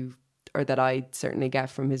that I certainly get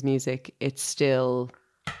from his music, it's still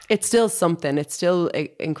something. It's still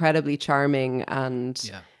incredibly charming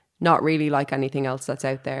and not really like anything else that's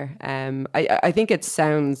out there. I think it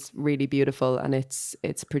sounds really beautiful and it's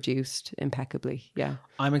produced impeccably. Yeah.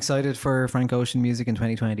 I'm excited for Frank Ocean music in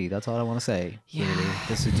 2020. That's all I want to say. Yeah. Really.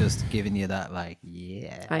 This is just giving you that, like,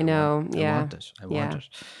 I know. I want it. I want it.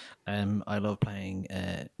 I love playing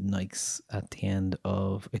Nikes at the end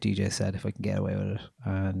of a DJ set if I can get away with it.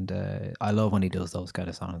 And I love when he does those kind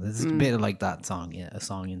of songs. It's a bit like that song, a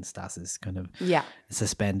song in Stasis, kind of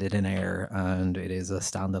suspended in air, and it is a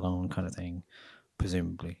standalone kind of thing,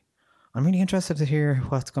 presumably. I'm really interested to hear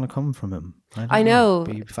what's going to come from him. I know.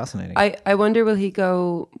 It'll be fascinating. I wonder, will he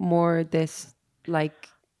go more this, like,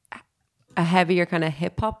 a heavier kind of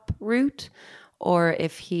hip hop route, or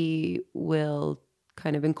if he will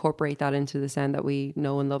kind of incorporate that into the sound that we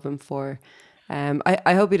know and love him for.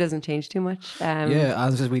 I hope he doesn't change too much.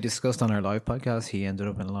 As we discussed on our live podcast, he ended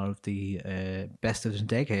up in a lot of the best of the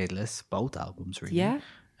decade lists, both albums really. Yeah.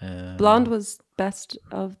 Blonde was best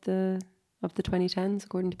of the 2010s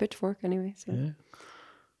according to Pitchfork anyway. So. Yeah.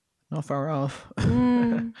 Not far off.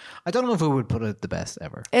 I don't know if we would put it the best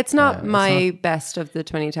ever. It's not my best of the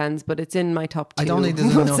 2010s, but it's in my top 2. I don't think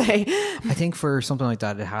there's enough. I think for something like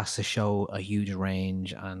that, it has to show a huge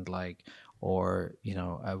range and like, or you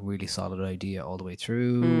know, a really solid idea all the way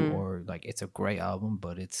through, or like it's a great album,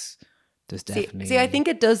 but it's there's definitely. See, I think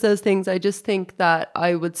it does those things. I just think that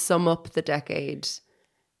I would sum up the decade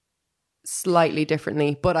slightly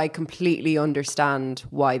differently, but I completely understand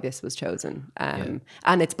why this was chosen, and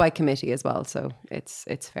it's by committee as well, so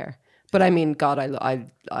it's fair. But I mean, God,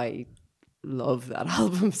 I love that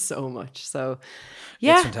album so much. So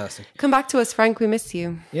yeah, it's fantastic. Come back to us, Frank. We miss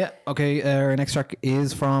you. Yeah. Okay. Our next track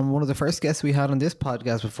is from one of the first guests we had on this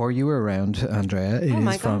podcast before you were around, Andrea. It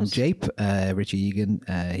is from Jape, Richie Egan.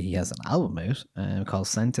 He has an album out called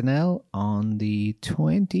Sentinel on the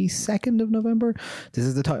 22nd of November. This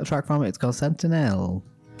is the title track from it. It's called Sentinel.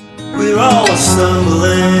 We're all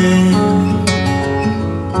stumbling,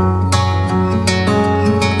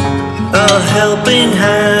 a helping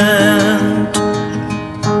hand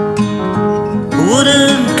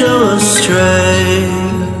wouldn't go astray.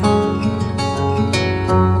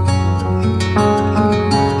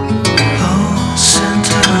 Oh,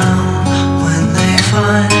 Sentinel, when they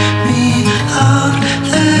find me out,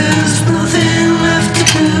 there's nothing left to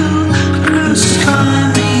do but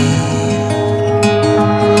crucify me.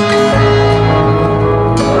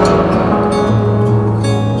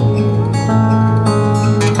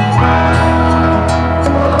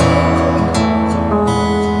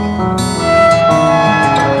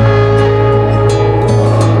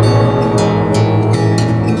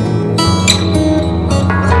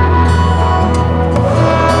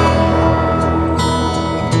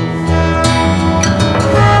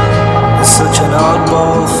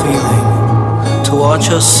 Watch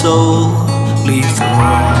her soul leave the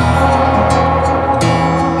room.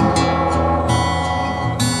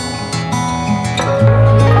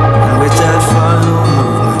 And with that final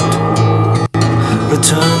movement,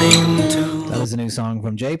 returning to... That was a new song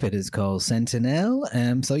from Jape. It is called Sentinel.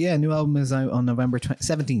 So yeah, new album is out on November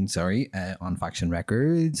 17th, on Faction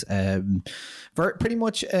Records. For pretty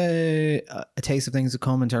much a taste of things to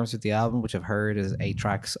come in terms of the album, which I've heard is 8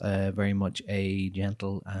 tracks, very much a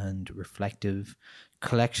gentle and reflective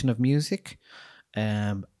collection of music.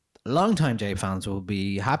 Long-time Jape fans will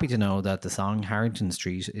be happy to know that the song Harrington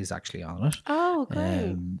Street is actually on it. Oh,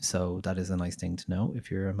 great. So that is a nice thing to know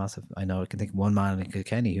if you're a massive... I know I can think of one man in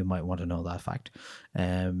Kilkenny who might want to know that fact.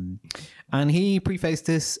 And he prefaced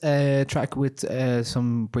this track with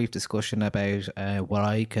some brief discussion about what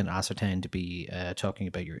I can ascertain to be talking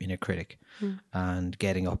about your inner critic and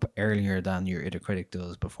getting up earlier than your inner critic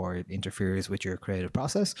does before it interferes with your creative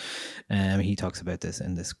process. He talks about this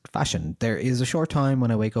in this fashion. There is a short time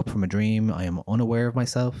when I wake up from a dream. I am unaware of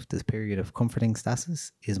myself. This period of comforting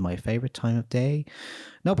stasis is my favorite time of day.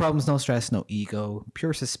 No problems, no stress, no ego,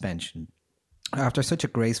 pure suspension. After such a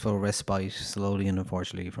graceful respite, slowly and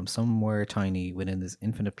unfortunately, from somewhere tiny within this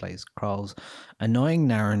infinite place crawls annoying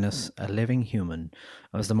narrowness, a living human.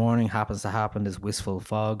 As the morning happens to happen, this wistful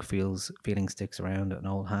feeling sticks around an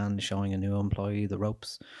old hand showing a new employee the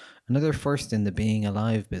ropes. Another first in the being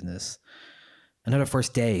alive business. Another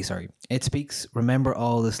first day, sorry. It speaks, remember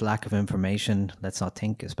all this lack of information. Let's not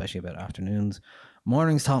think, especially about afternoons.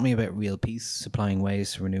 Mornings taught me about real peace, supplying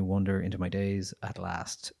ways to renew wonder into my days at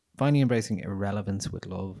last. Finally embracing irrelevance with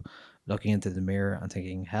love, looking into the mirror and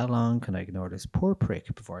thinking, how long can I ignore this poor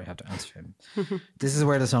prick before I have to answer him? This is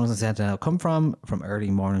where the songs in Sentinel come from early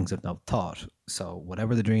mornings of no thought. So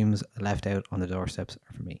whatever the dreams left out on the doorsteps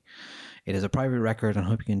are for me. It is a private record and I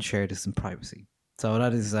hope you can share this in privacy. So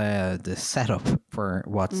that is the setup for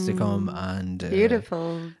what's to come, and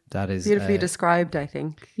Beautiful. that is Beautifully described, I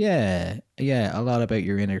think. yeah, a lot about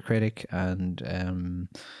your inner critic, and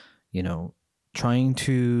trying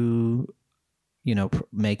to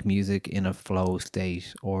make music in a flow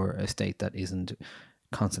state, or a state that isn't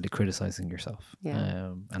constantly criticizing yourself. Yeah.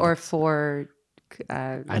 And Or that's- for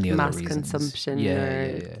Any other mass reasons. consumption Yeah,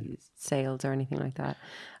 or sales or anything like that.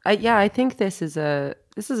 I think this is a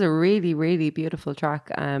really, really beautiful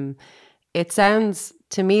track. It sounds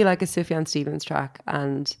to me like a Sufjan Stevens track,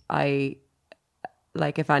 and I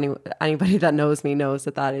like, if anybody that knows me knows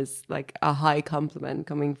that is like a high compliment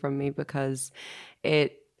coming from me, because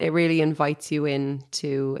it really invites you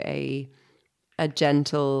into a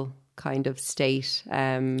gentle kind of state,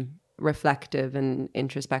 reflective and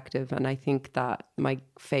introspective, and I think that my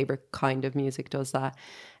favorite kind of music does that.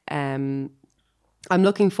 I'm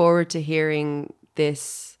looking forward to hearing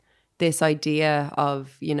this idea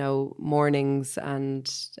of mornings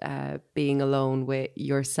and being alone with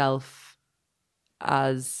yourself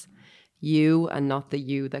as you, and not the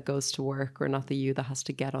you that goes to work, or not the you that has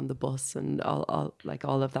to get on the bus and all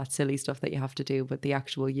of that silly stuff that you have to do, but the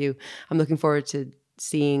actual you. I'm looking forward to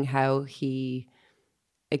seeing how he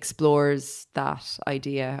explores that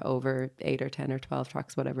idea over 8 or 10 or 12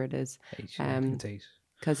 tracks, whatever it is.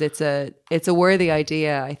 Because it's a worthy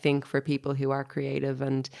idea, I think, for people who are creative,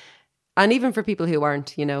 and even for people who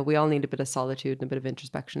aren't. We all need a bit of solitude and a bit of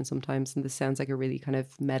introspection sometimes, and this sounds like a really kind of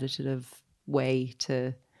meditative way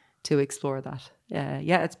to explore that.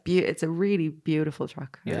 It's a really beautiful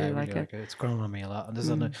track. I really like it. It's grown on me a lot, and there's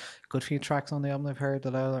a good few tracks on the album I've heard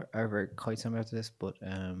that are quite similar to this, but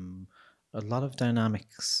a lot of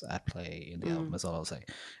dynamics at play in the album is all I'll say.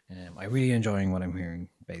 I'm really enjoying what I'm hearing,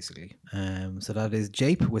 basically. So that is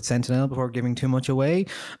Jape with Sentinel, before giving too much away.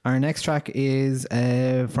 Our next track is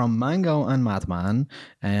from Mango and Madman,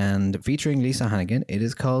 and featuring Lisa Hannigan. It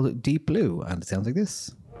is called Deep Blue, and it sounds like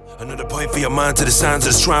this. Another point for your mind to the signs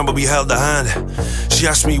of the shrine, but we held the hand. She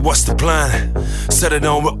asked me what's the plan. Said it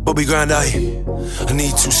on Bobby Grand. I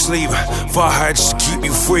need to sleep. Far hard just to keep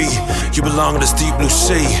you free. You belong to this deep blue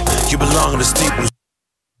sea. You belong to this deep blue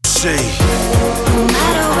sea. No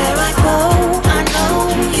matter where I go, I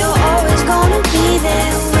know you're always gonna be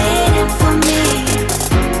there waiting for me.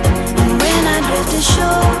 And when I drift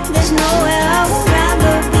ashore, there's nowhere I would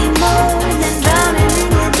rather be more than drowning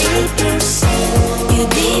in the deep blue sea. You're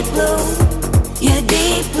deep blue, you're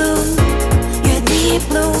deep blue, you're deep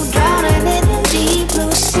blue, drowning in the deep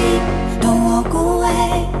blue sea. Don't walk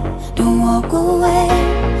away, don't walk away,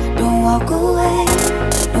 don't walk away,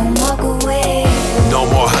 don't walk away. No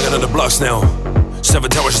more hanging on the blocks now. 7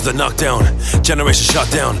 towers just a knockdown. Generation shut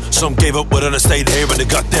down. Some gave up but others stayed here and they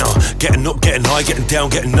got down. Getting up, getting high, getting down,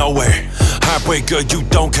 getting nowhere. Heartbreak good, you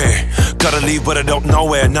don't care. Gotta leave but I don't know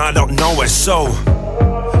where. Nah, I don't know where. So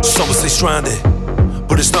we stay stranded,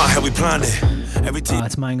 but it's not how we planned it.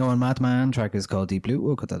 It's Mango and Madman. Track is called Deep Blue.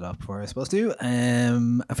 We'll cut that up before I supposed to.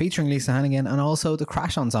 Featuring Lisa Hannigan, and also the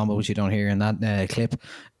Crash Ensemble, which you don't hear in that clip,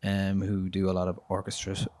 who do a lot of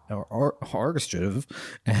orchestrative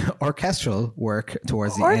orchestral work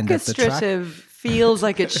towards the end of the track. Orchestrative feels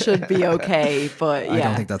like it should be okay, but yeah. I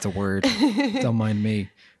don't think that's a word. Don't mind me.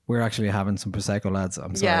 We're actually having some Prosecco, lads.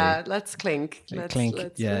 I'm sorry. Yeah, let's clink. Let's clink.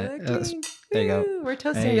 clink. There you go. We're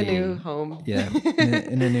toasting a new home. Yeah,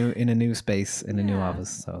 in a new space, in a new office.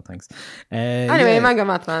 So thanks. Anyway, Mango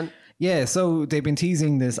Madman. Yeah, so they've been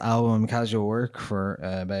teasing this album Casual Work for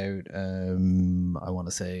about I want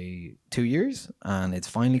to say 2 years, and it's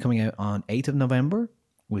finally coming out on 8th of November,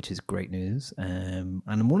 which is great news. And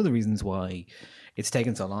one of the reasons why it's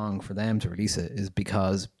taken so long for them to release it is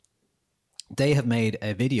because they have made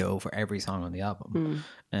a video for every song on the album.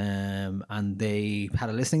 And they had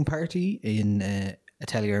a listening party in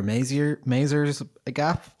Atelier Mazer's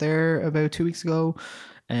Gap there about 2 weeks ago.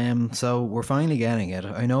 So we're finally getting it.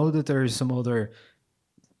 I know that there's some other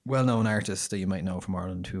well-known artists that you might know from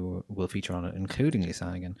Ireland who will feature on it, including Lisa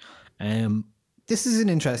Hannigan. This is an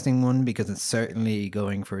interesting one because it's certainly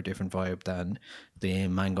going for a different vibe than the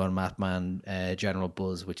Mango and Madman general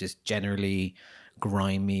buzz, which is generally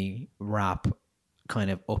grimy rap,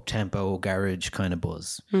 kind of up-tempo garage kind of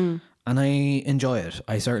buzz. And I enjoy it.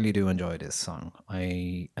 I certainly do enjoy this song.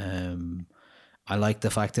 I like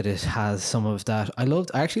the fact that it has some of that. I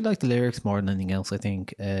actually like the lyrics more than anything else. I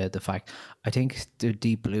think the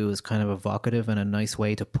Deep Blue is kind of evocative and a nice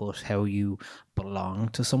way to put how you belong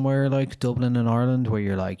to somewhere like Dublin and Ireland, where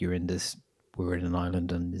we're in an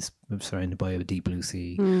island and is surrounded by a deep blue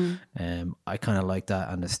sea. I kind of like that,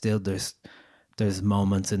 and there's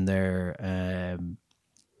moments in there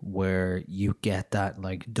where you get that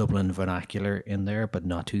like Dublin vernacular in there, but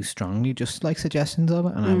not too strongly, just like suggestions of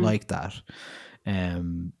it, and I like that.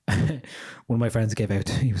 One of my friends gave out,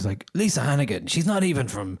 he was like, Lisa Hannigan, she's not even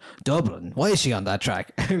from Dublin, why is she on that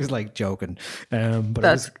track? I was like joking, but it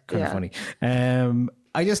was kind of funny.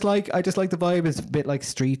 I just like the vibe. It's a bit like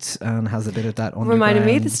Streets and has a bit of that reminded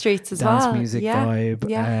me of the Streets as dance well. music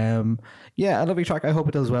vibe. A lovely track. I hope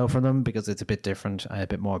it does well for them because it's a bit different, a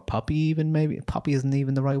bit more poppy. Even maybe poppy isn't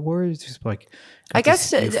even the right word. It's just like I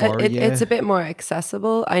guess it's a bit more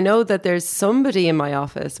accessible. I know that there's somebody in my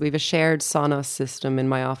office. We have a shared Sonos system in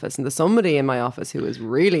my office, and there's somebody in my office who is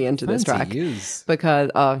really into this track. Because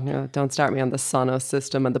don't start me on the Sonos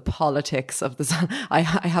system and the politics of the. I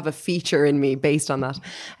have a feature in me based on that.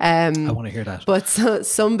 I want to hear that. But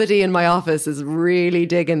somebody in my office is really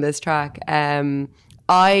digging this track.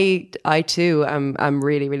 I too am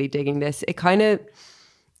really, really digging this.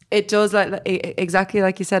 It does exactly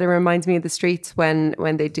like you said. It reminds me of the Streets when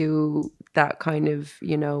they do that kind of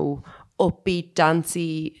upbeat,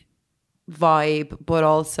 dancey vibe, but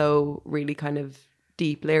also really kind of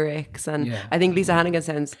deep lyrics. And I think Lisa Hannigan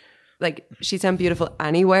sounds like she sounds beautiful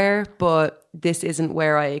anywhere, but this isn't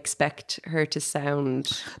where I expect her to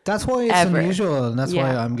sound. That's why it's unusual, and that's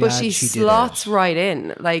why I'm glad but she slots right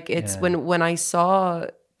in. Like it's when I saw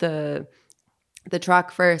the track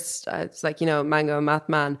first, it's like Mango and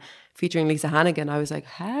Mathman featuring Lisa Hannigan. I was like,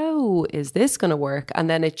 how is this going to work? And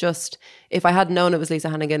then it just, if I hadn't known it was Lisa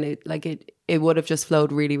Hannigan, it would have just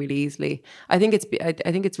flowed really, really easily. I think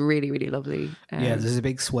it's really, really lovely. There's a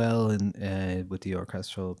big swell in with the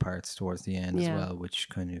orchestral parts towards the end as well, which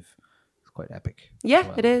kind of is quite epic.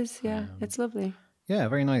 Yeah, it is. Yeah, it's lovely. Yeah,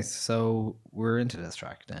 very nice. So we're into this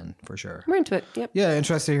track then, for sure. We're into it, yep. Yeah,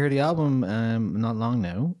 interested to hear the album. Not long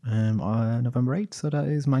now, on November 8th. So that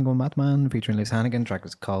is Mango and Mathman featuring Lisa Hannigan. The track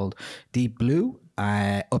is called Deep Blue.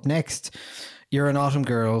 Up next, You're an Autumn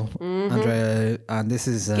Girl, Andrea, and this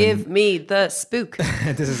is... Give me the spook.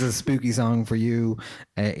 This is a spooky song for you.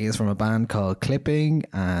 It is from a band called Clipping,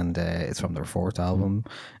 and it's from their fourth album,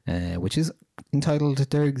 which is entitled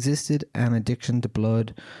There Existed an Addiction to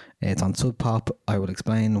Blood. It's on Sub Pop. I will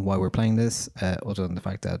explain why we're playing this, other than the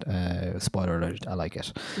fact that, spoiler alert, I like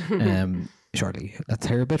it. Shortly. Let's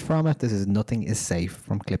hear a bit from it. This is Nothing Is Safe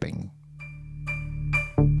from Clipping.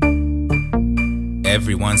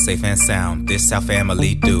 Everyone's safe and sound, this how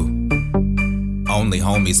family do. Only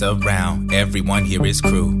homies around, everyone here is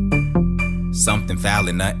crew. Something foul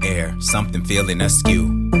in the air, something feeling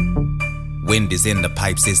askew. Wind is in the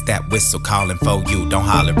pipes, it's that whistle calling for you. Don't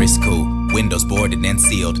holler, it's cool. Windows boarded and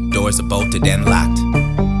sealed, doors are bolted and locked.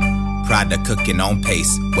 Product cooking on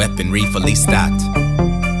pace, weaponry fully stocked.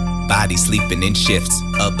 Bodies sleeping in shifts,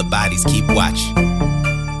 other bodies keep watch.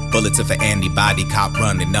 Bullets of an antibody cop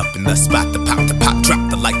running up in the spot. The pop, drop,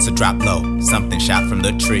 the lights are drop low. Something shot from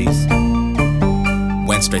the trees.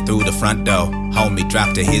 Went straight through the front door, homie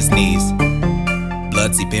dropped to his knees.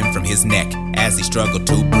 Blood seeping from his neck as he struggled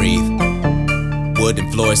to breathe.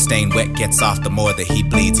 Wooden floor stained wet, gets soft the more that he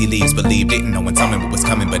bleeds. He leaves, believe, didn't know when something was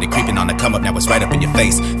coming, but it creeping on the come up, now it's right up in your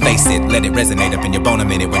face. Face it, let it resonate up in your bone a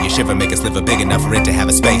minute. When you shiver, make a sliver big enough for it to have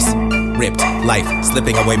a space. Ripped, life,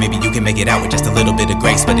 slipping away, maybe you can make it out with just a little bit of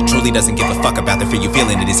grace. But it truly doesn't give a fuck about the fear you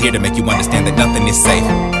feeling. It is here to make you understand that nothing is safe.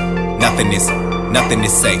 Nothing is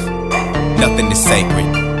safe. Nothing is sacred.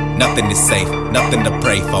 Nothing is safe. Nothing to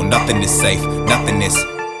pray for. Nothing is safe. Nothing is.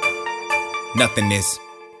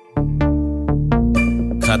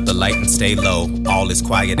 Cut the light and stay low. All is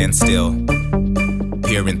quiet and still.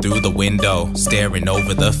 Peering through the window, staring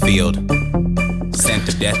over the field. Scent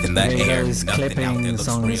of death in the air. Clipping. The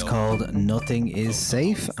song is called Nothing Is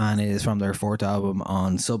Safe, and it is from their fourth album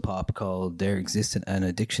on Sub Pop called There Existed an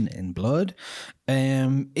Addiction in Blood.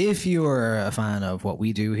 If you're a fan of what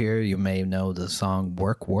we do here, you may know the song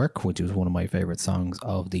Work Work, which was one of my favorite songs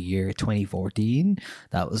of the year 2014.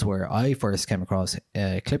 That was where I first came across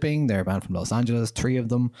Clipping. They're a band from Los Angeles, 3 of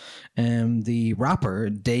them. The rapper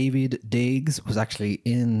David Diggs was actually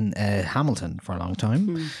in Hamilton for a long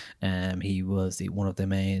time. He was one of the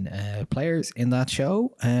main players in that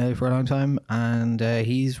show for a long time, and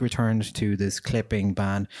he's returned to this Clipping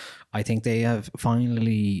band. I think they have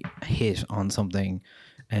finally hit on something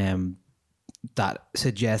that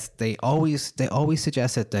suggests they always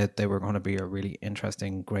suggested that they were going to be a really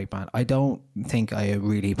interesting, great band. I don't think I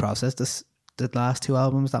really processed the last 2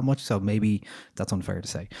 albums that much, so maybe that's unfair to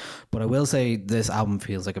say. But I will say this album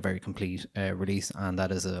feels like a very complete release, and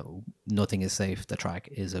that is Nothing Is Safe. The track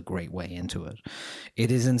is a great way into it.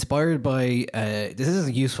 It is inspired by this is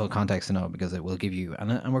a useful context to know because it will give you,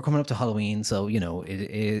 and we're coming up to Halloween, so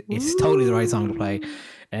it's totally the right song to play.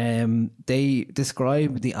 They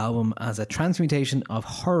describe the album as a transmutation of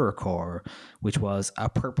horrorcore, which was a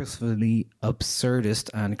purposefully absurdist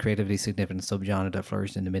and creatively significant subgenre that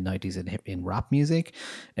flourished in the mid-90s in rap music,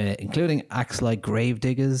 including acts like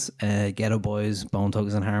Gravediggers, Ghetto Boys, Bone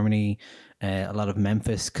Thugs and Harmony, a lot of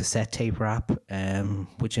Memphis cassette tape rap,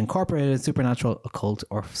 which incorporated supernatural, occult,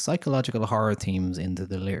 or psychological horror themes into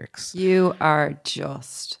the lyrics. You are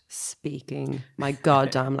just speaking my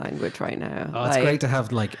goddamn language right now. Oh, it's great to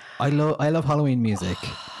have, like, I love Halloween music.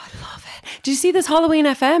 I love it. Did you see this Halloween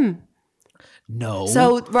FM? No.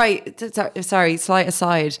 So, right, sorry, slight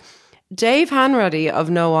aside. Dave Hanratty of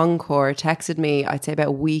No Encore texted me, I'd say about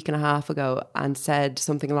a week and a half ago, and said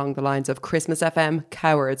something along the lines of Christmas FM,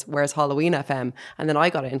 cowards, where's Halloween FM? And then I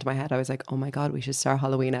got it into my head. I was like, oh my God, we should start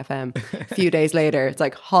Halloween FM. A few days later, it's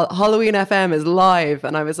like Halloween FM is live.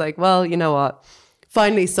 And I was like, well, you know what?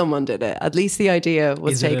 Finally, someone did it. At least the idea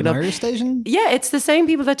was taken up. Is it an Irish station? Yeah, it's the same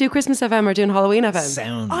people that do Christmas FM are doing Halloween FM.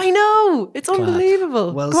 Sound. I know. It's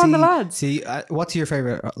unbelievable. Well, Go on, the lads. See, what's your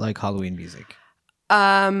favourite, like, Halloween music?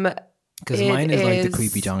 Because It mine is like the is-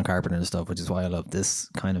 creepy John Carpenter and stuff, which is why I love this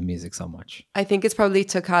kind of music so much. I think it's probably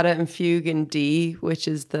Toccata and Fugue in D, which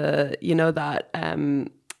is the, you know, that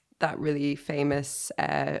really famous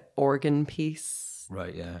organ piece.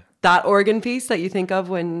 Right, yeah. That organ piece that you think of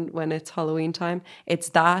when it's Halloween time. It's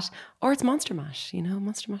that, or it's Monster Mash. You know,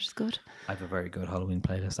 Monster Mash is good. I have a very good Halloween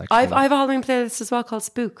playlist, actually. I have a Halloween playlist as well called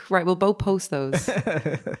Spook. Right, we'll both post those.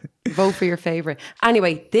 Vote for your favourite.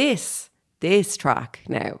 Anyway, this track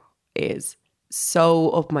now is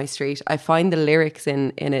so up my street. I find the lyrics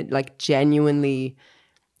in it like genuinely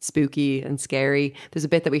spooky and scary. There's a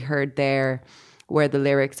bit that we heard there where the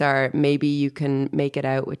lyrics are, maybe you can make it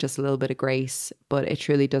out with just a little bit of grace, but it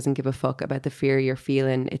truly doesn't give a fuck about the fear you're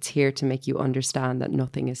feeling. It's here to make you understand that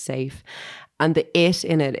nothing is safe. And the it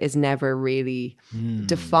in it is never really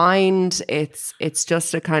defined. It's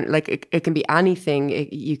just a kind of like, it can be anything.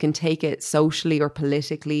 You can take it socially or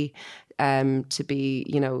politically, to be,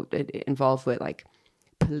 you know, involved with like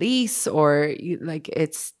police or like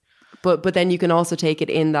it's, but then you can also take it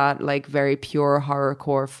in that like very pure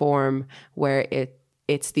horrorcore form where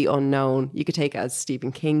it's the unknown. You could take it as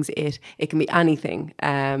Stephen King's It can be anything.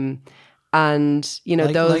 And you know,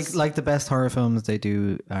 those like the best horror films they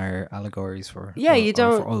do are allegories for you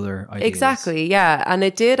don't for other ideas. Exactly, yeah. And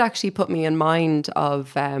it did actually put me in mind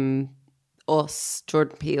of Us,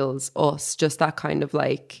 Jordan Peele's Us, just that kind of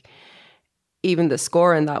like, even the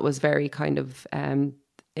score in that was very kind of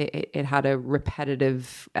it had a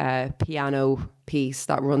repetitive piano piece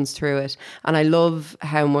that runs through it, and I love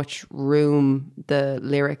how much room the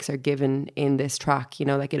lyrics are given in this track. You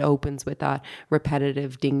know, like it opens with that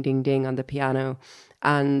repetitive ding ding ding on the piano,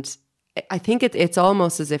 and I think it's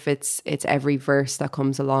almost as if it's every verse that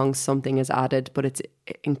comes along something is added, but it's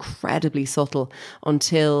incredibly subtle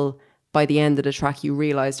until by the end of the track, you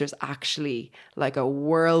realize there's actually like a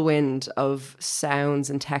whirlwind of sounds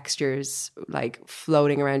and textures like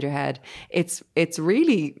floating around your head. It's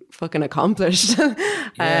really fucking accomplished.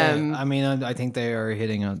 Yeah, I mean, I think they are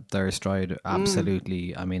hitting their stride.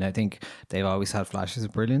 Absolutely. I mean, I think they've always had flashes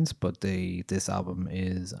of brilliance, but this album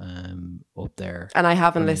is up there. And I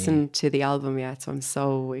haven't listened to the album yet, so I'm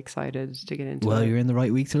so excited to get into it. Well, you're in the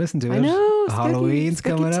right week to listen to it. I know. Halloween's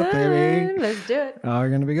spooky coming up, baby. time. Let's do it. Oh, we're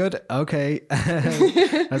going to be good. Okay.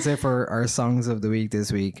 That's it for our songs of the week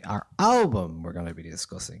this week. Our album we're going to be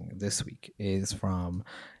discussing this week is from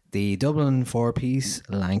the Dublin four-piece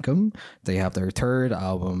Lankum. They have their third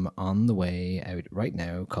album on the way out right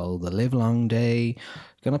now called The Livelong Day.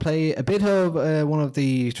 Going to play a bit of one of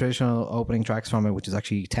the traditional opening tracks from it, which is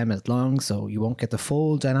actually 10 minutes long, so you won't get the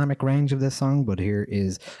full dynamic range of this song, but here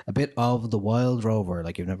is a bit of The Wild Rover,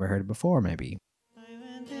 like you've never heard it before, maybe.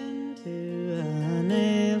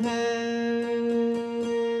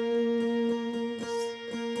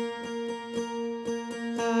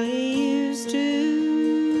 I used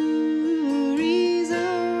to resort,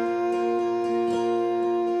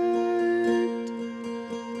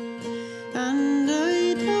 and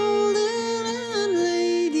I told the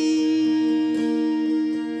landlady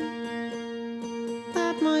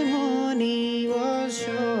that my money was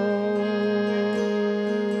short.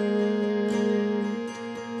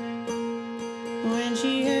 When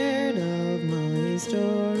she heard of my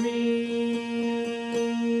story,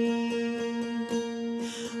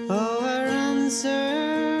 oh, her answer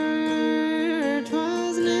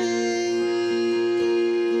 'twas nay,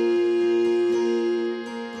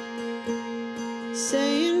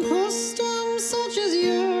 saying customs such as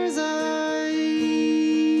yours I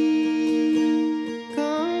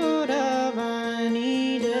could have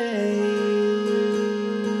any day.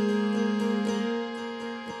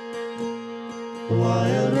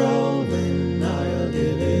 While roving, I'll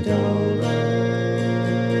give it over.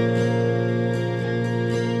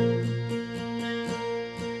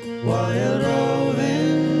 While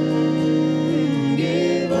roving,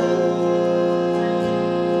 give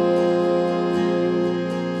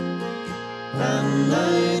and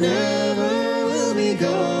I never will be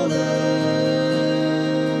golden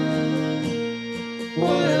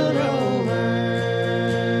while rover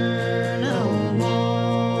no more.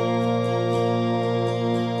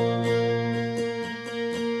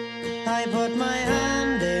 I put my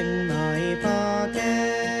hand in my pocket,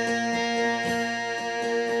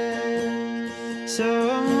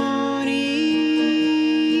 so money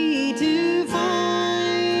to find,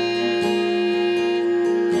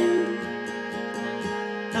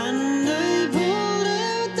 and I pulled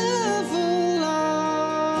out the full of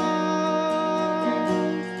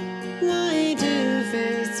my 2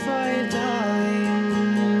 fists 5 times.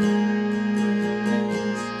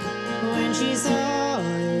 When she saw I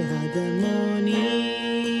had the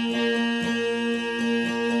money,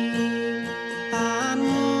 and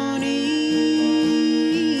money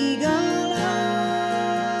galore,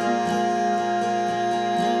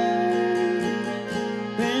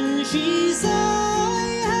 when she saw I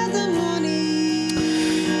had the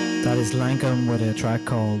money. That is Lankum with a track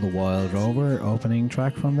called The Wild Rover, opening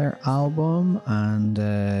track from their album, and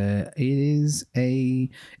it is a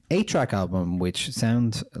 8-track album, which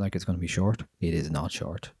sounds like it's going to be short. It is not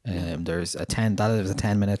short. There's a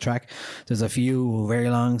 10-minute track. There's a few very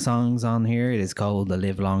long songs on here. It is called The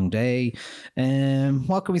Live Long Day.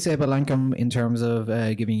 What can we say about Lankum in terms of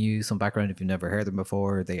giving you some background if you've never heard them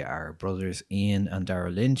before? They are brothers Ian and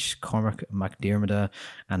Darrell Lynch, Cormac McDiarmid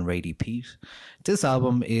and Rady Pete. This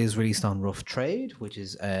album is released on Rough Trade, which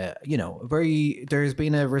is, there's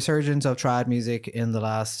been a resurgence of trad music in the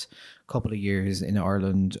last couple of years in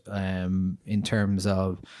Ireland, in terms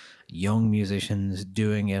of young musicians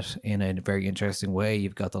doing it in a very interesting way.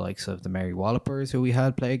 You've got the likes of the Mary Wallopers, who we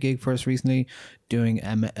had play a gig for us recently, doing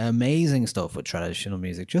amazing stuff with traditional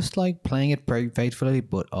music, just like playing it very faithfully,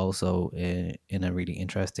 but also in a really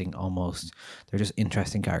interesting, almost, they're just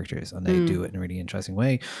interesting characters, and they do it in a really interesting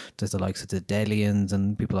way. There's the likes of the Deadlians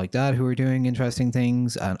and people like that who are doing interesting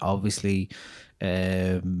things, and obviously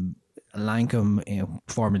Lankum,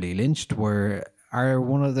 formerly Lynched, are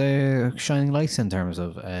one of the shining lights in terms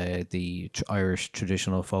of the Irish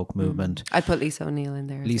traditional folk movement. I put Lisa O'Neill in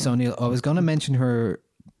there. Lisa O'Neill. I was going to mention her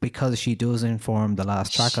because she does inform the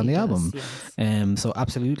last track on the album. Yes. So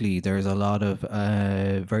absolutely, there's a lot of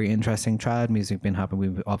very interesting trad music been happening.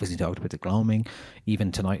 We've obviously talked about the Gloaming.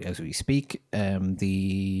 Even tonight as we speak,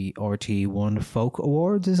 the RT1 Folk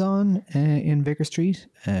Awards is on in Vicar Street,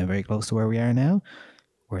 very close to where we are now.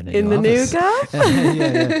 We're in the new gaff.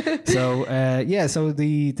 So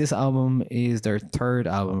this album is their 3rd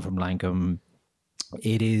album from Lankum.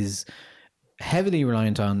 It is heavily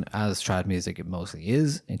reliant on, as trad music it mostly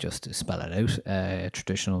is, and just to spell it out,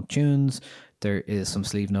 traditional tunes. There is some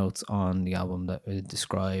sleeve notes on the album that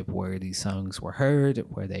describe where these songs were heard,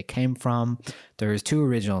 where they came from. There's 2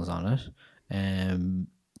 originals on it.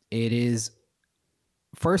 It is,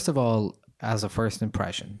 first of all, as a first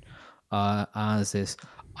impression,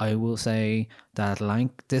 I will say that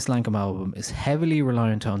this Lankum album is heavily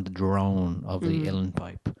reliant on the drone of the uilleann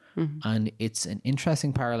pipe. And it's an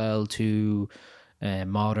interesting parallel to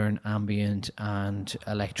modern ambient and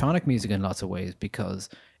electronic music in lots of ways, because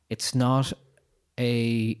it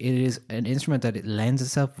is an instrument that it lends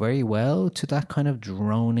itself very well to that kind of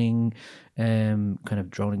droning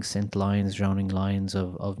synth lines, droning lines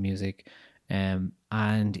of music.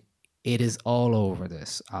 And it is all over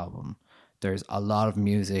this album. There's a lot of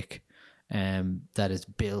music that is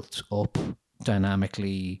built up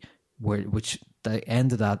dynamically, which the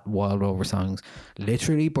end of that Wild Rover songs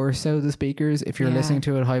literally bursts out of the speakers. If you're listening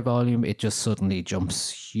to it high volume, it just suddenly jumps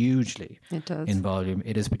hugely in volume.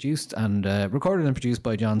 It is produced and recorded and produced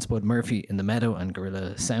by John Spud Murphy in the Meadow and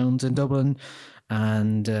Gorilla Sounds in Dublin.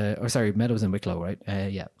 And Meadows in Wicklow, right?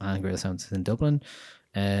 And Gorilla Sounds in Dublin.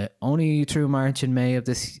 Only through March and May of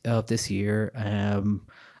this year.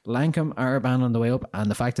 Lankum are a band on the way up, and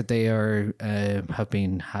the fact that they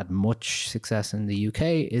had much success in the UK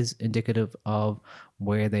is indicative of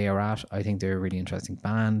where they are at. I think they're a really interesting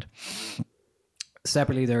band.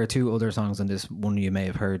 Separately, there are 2 other songs on this. One you may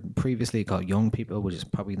have heard previously called Young People, which is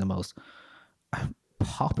probably the most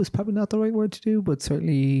pop is probably not the right word to do, but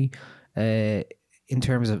certainly in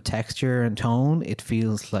terms of texture and tone, it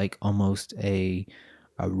feels like almost a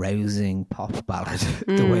rousing pop ballad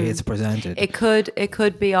the way it's presented. It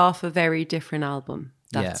could be off a very different album,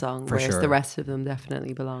 that song, for whereas sure. the rest of them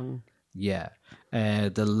definitely belong Yeah.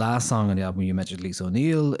 The last song on the album you mentioned, Lisa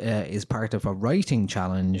O'Neill, is part of a writing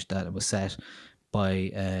challenge that was set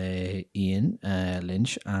by Ian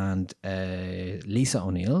Lynch and Lisa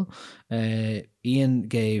O'Neill. Ian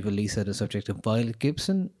gave Lisa the subject of Violet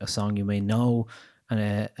Gibson, a song you may know.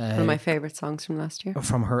 And, One of my favourite songs from last year.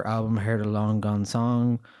 From her album, Heard a Long Gone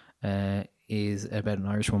Song, is about an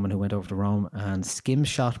Irish woman who went over to Rome and skim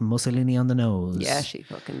shot Mussolini on the nose. Yeah, she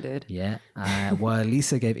fucking did. Yeah. While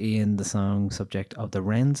Lisa gave Ian the song subject of the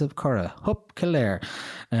Wrens of Curra, Hup Kildare.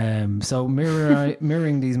 So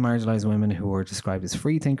mirroring these marginalised women who were described as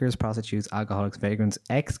free thinkers, prostitutes, alcoholics, vagrants,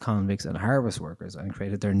 ex-convicts and harvest workers, and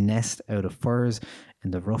created their nest out of furs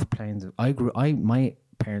in the rough plains of... My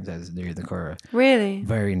parents' house is near the Curra. Really?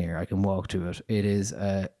 Very near. I can walk to it. It is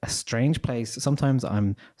a strange place. Sometimes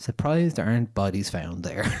I'm surprised there aren't bodies found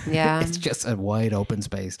there. Yeah. It's just a wide open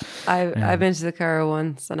space. I've been to the Curra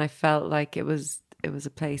once and I felt like it was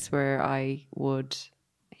a place where I would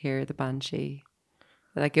hear the banshee.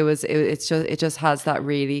 Like it just has that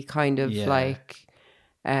really kind of like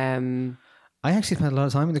I actually spent a lot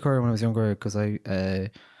of time in the Curra when I was younger because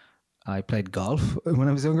I played golf when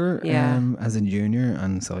I was younger, as a junior,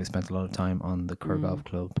 and so I spent a lot of time on the Curra Golf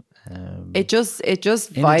Club. It just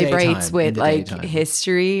vibrates with like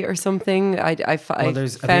history or something. I found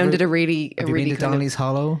it a really been to Donnelly's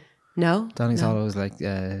Hollow? No, Donnelly's Hollow is like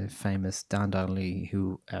famous Dan Donnelly,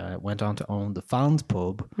 who went on to own the Fans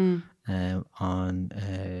Pub in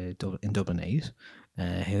Dublin 8.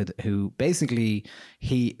 Who basically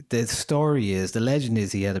the legend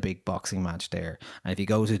is he had a big boxing match there, and if you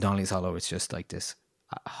go to Donnelly's Hollow, it's just like this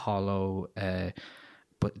hollow,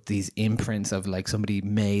 but these imprints of like somebody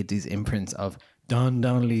made these imprints of Don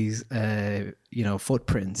Donnelly's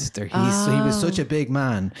footprints. He was such a big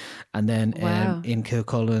man, and then in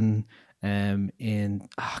Kilcullen, I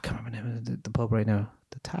can't remember the name of the pub right now.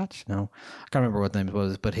 The Tatch? No, I can't remember what the name it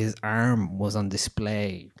was, but his arm was on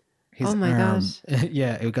display. Oh my gosh.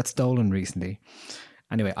 Yeah, it got stolen recently.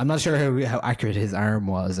 Anyway, I'm not sure how accurate his arm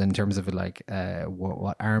was in terms of like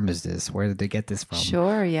what arm is this? Where did they get this from?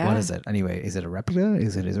 Sure, yeah. What is it? Anyway, is it a replica?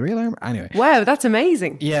 Is it his real arm? Anyway. Wow, that's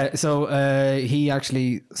amazing. Yeah, so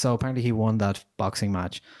apparently he won that boxing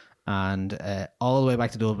match, and all the way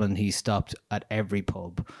back to Dublin he stopped at every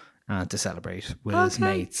pub to celebrate with his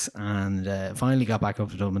mates, and finally got back up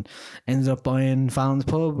to Dublin. Ended up buying Fallon's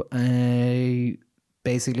Pub,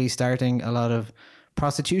 basically starting a lot of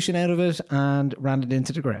prostitution out of it and ran it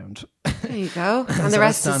into the ground. There you go. And the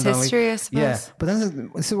rest is history, I suppose. Yeah, but then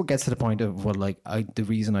this is what gets to the point of what the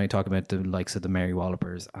reason I talk about the likes of the Mary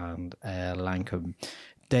Wallopers and Lankum.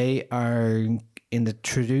 They are in the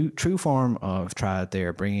true form of trad. They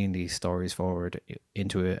are bringing these stories forward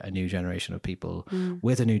into a new generation of people,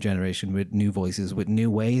 with a new generation, with new voices, with new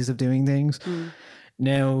ways of doing things.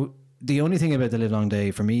 Now, the only thing about the Live Long Day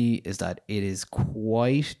for me is that it is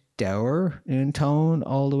quite dour in tone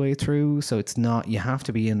all the way through. So it's not, you have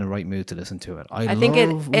to be in the right mood to listen to it. I think it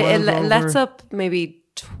lets up maybe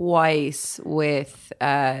twice with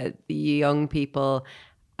the young people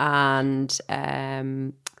and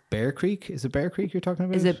Bear Creek. Is it Bear Creek you're talking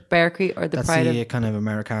about? Is it Bear Creek or the That's Pride the of... kind of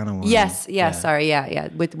Americana one? Yes, sorry, yeah.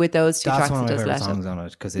 With those two That's tracks, one of it my does favorite let songs up. on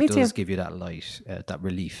it because Me it does too. give you that light, that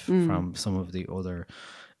relief from some of the other.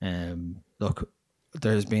 Look,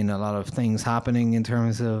 there's been a lot of things happening in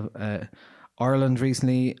terms of Ireland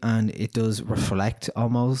recently, and it does reflect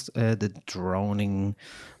almost the droning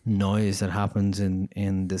noise that happens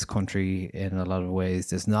in this country in a lot of ways.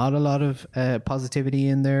 There's not a lot of positivity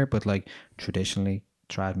in there, but like traditionally,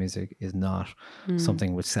 trad music is not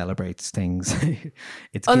something which celebrates things.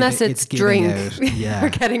 Unless it's giving drink out, or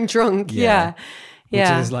getting drunk. Yeah. Which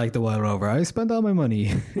is like the Wild Rover. I spent all my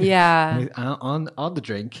money on the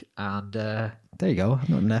drink, and there you go.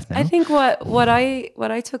 Nothing left now. I think what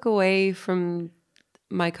I took away from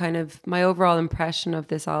my overall impression of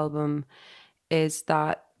this album is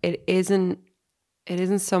that it isn't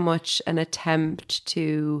so much an attempt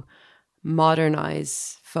to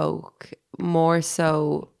modernize folk, more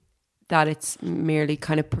so that it's merely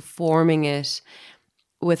kind of performing it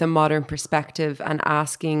with a modern perspective and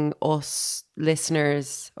asking us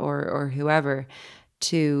listeners or whoever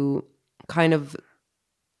to kind of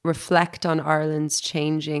reflect on Ireland's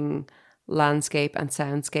changing landscape and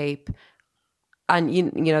soundscape. And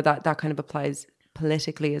you know that kind of applies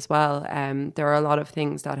politically as well. There are a lot of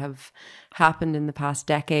things that have happened in the past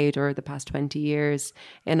decade or the past 20 years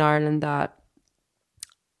in Ireland that,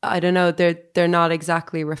 I don't know, they're not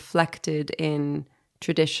exactly reflected in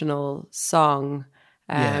traditional song.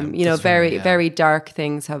 Very dark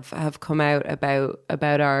things have come out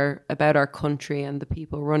about our country and the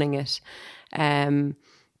people running it.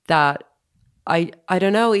 that I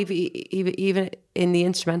don't know, even in the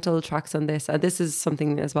instrumental tracks on this, and this is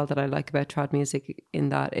something as well that I like about trad music, in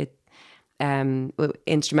that it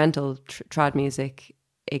instrumental trad music,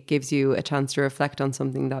 it gives you a chance to reflect on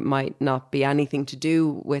something that might not be anything to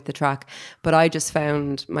do with the track. But I just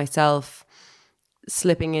found myself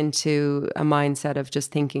slipping into a mindset of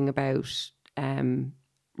just thinking about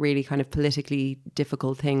really kind of politically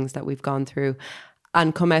difficult things that we've gone through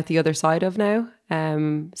and come out the other side of now.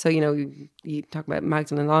 So, you know, you talk about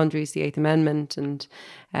Magdalene Laundries, the Eighth Amendment, and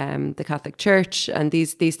the Catholic Church, and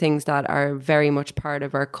these things that are very much part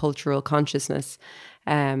of our cultural consciousness,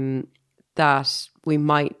 that we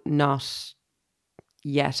might not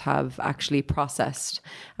yet have actually processed.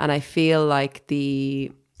 And I feel like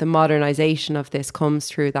the modernization of this comes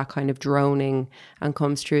through that kind of droning, and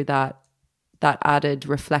comes through that added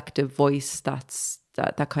reflective voice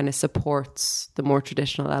that kind of supports the more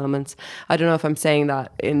traditional elements. I don't know if I'm saying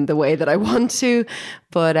that in the way that I want to,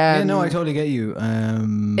 but yeah, no, I totally get you.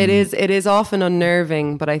 It is often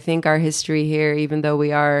unnerving, but I think our history here, even though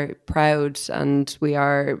we are proud and we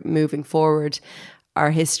are moving forward,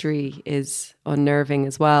 our history is unnerving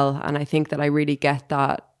as well. And I think that I really get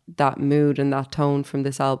that mood and that tone from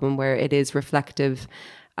this album, where it is reflective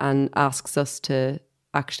and asks us to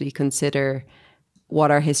actually consider what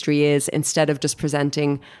our history is, instead of just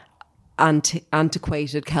presenting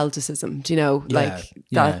antiquated Celticism, do you know,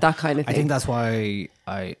 that kind of thing. I think that's why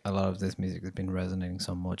a lot of this music has been resonating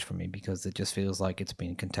so much for me, because it just feels like it's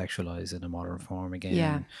been contextualized in a modern form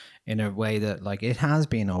again, in a way that, like, it has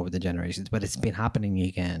been over the generations, but it's been happening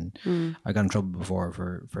again. I got in trouble before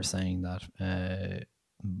for saying that,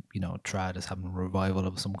 you know, trad is having a revival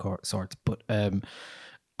of some sorts, but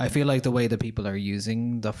I feel like the way that people are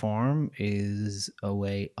using the form is a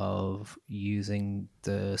way of using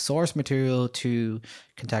the source material to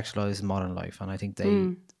contextualize modern life. And I think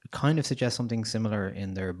they kind of suggest something similar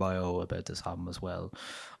in their bio about this album as well.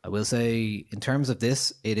 I will say, in terms of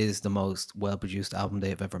this, it is the most well-produced album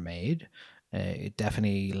they've ever made. It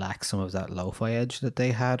definitely lacks some of that lo-fi edge that they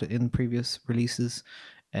had in previous releases.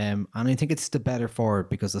 And I think it's the better for it,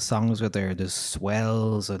 because the songs are there. There's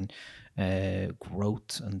swells and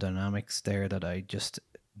growth and dynamics there that I just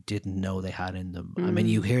didn't know they had in them. I mean,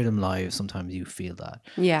 you hear them live, sometimes you feel that.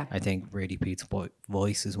 Yeah. I think Brady Pete's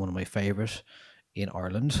voice is one of my favourite in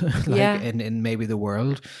Ireland, in maybe the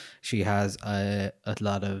world. She has a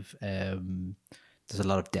lot of there's a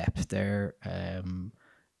lot of depth there,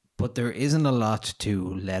 but there isn't a lot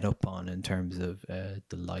to let up on in terms of the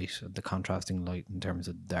light, the contrasting light in terms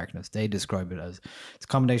of darkness. They describe it as it's a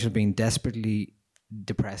combination of being desperately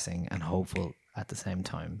depressing and hopeful at the same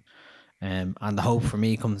time. And the hope for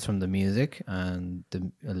me comes from the music, and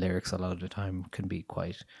the lyrics a lot of the time can be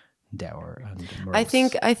quite dour and morose.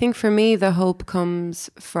 I think for me the hope comes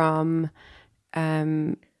from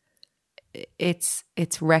its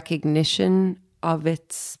recognition of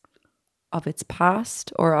its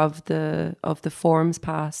past, or of the form's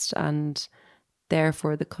past, and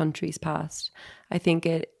therefore the country's past. I think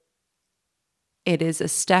it is a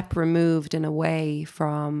step removed in a way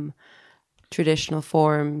from traditional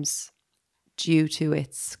forms due to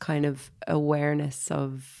its kind of awareness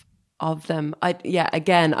of them.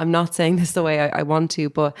 Again, I'm not saying this the way I want to,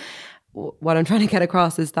 but what I'm trying to get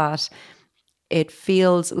across is that it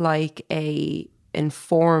feels like a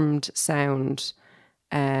informed sound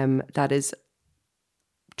that is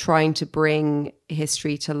trying to bring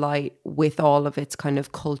history to light with all of its kind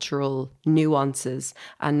of cultural nuances,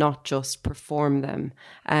 and not just perform them.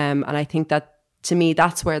 And I think that, to me,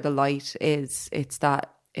 that's where the light is. It's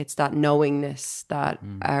that knowingness that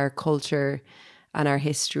our culture and our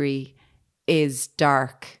history is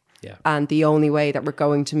dark. Yeah. And the only way that we're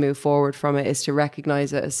going to move forward from it is to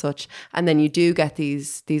recognize it as such. And then you do get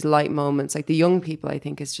these light moments. Like the young people, I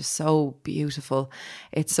think, is just so beautiful.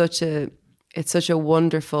 It's such a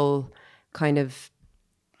wonderful kind of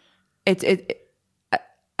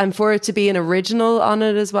and for it to be an original on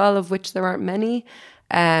it as well, of which there aren't many,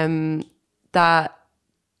 that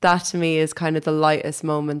to me is kind of the lightest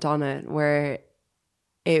moment on it, where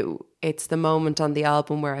it's the moment on the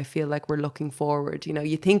album where I feel like we're looking forward. You know,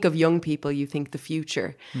 you think of young people, you think the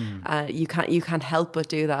future. You can't help but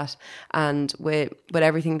do that. And with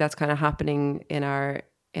everything that's kind of happening in our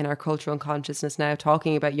cultural consciousness now,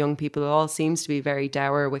 talking about young people, it all seems to be very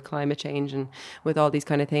dour with climate change and with all these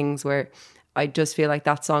kind of things, where I just feel like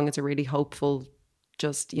that song is a really hopeful,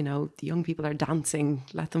 just, you know, the young people are dancing,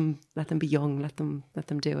 let them be young, let them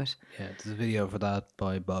do it. Yeah, there's a video for that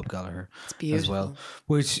by Bob Gallagher as well,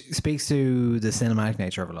 which speaks to the cinematic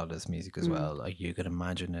nature of a lot of this music as well. Like, you could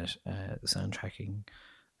imagine it soundtracking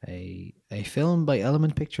a film by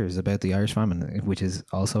Element Pictures about the Irish famine, which is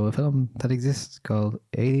also a film that exists called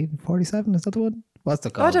 1847. Is that the one? What's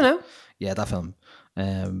it called? I don't know. Yeah, that film.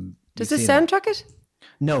 Does this soundtrack it?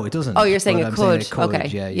 No, it doesn't. Oh, you're saying But it I'm could. saying Okay.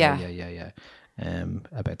 Yeah.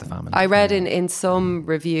 About the famine. I read in some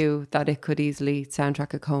review that it could easily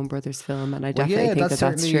soundtrack a Coen Brothers film, and I definitely think that's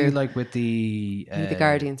certainly true. like with the The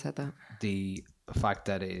Guardian said that. the fact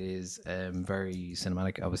that it is very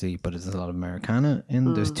cinematic, obviously, but there's a lot of Americana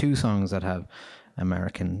in. There's 2 songs that have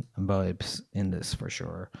American vibes in this for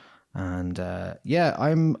sure. And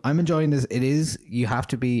I'm enjoying this. It is, you have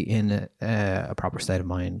to be in a proper state of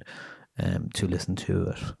mind to listen to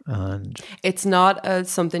it, and It's not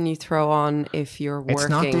something you throw on if you're working. it's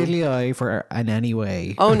not Daily Eye for in any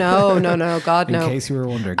way. Oh no, God In no. case you were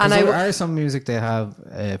wondering, And because there are some music they have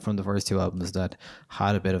from the first 2 albums that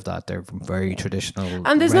had a bit of that. They're very traditional,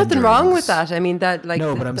 And there's nothing wrong renderings. with that. I mean, that like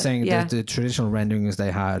No, but I'm saying yeah. the traditional renderings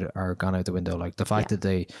they had are gone out the window. Like the fact that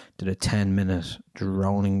they did a 10-minute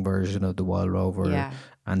droning version of the Wild Rover Yeah.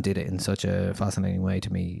 and did it in such a fascinating way,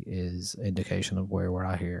 to me is indication of where we're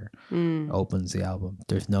at here. Opens the album.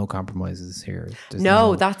 There's no compromises here. There's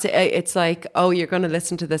No, that's it. It's like, oh, you're going to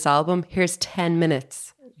listen to this album. Here's 10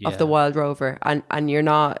 minutes of the Wild Rover, and you're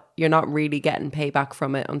not really getting payback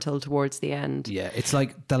from it until towards the end. Yeah, it's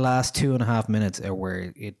like the last 2.5 minutes are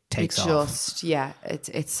where it takes off.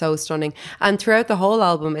 It's so stunning. And throughout the whole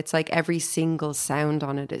album, it's like every single sound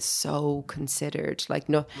on it is so considered. Like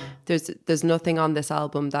there's nothing on this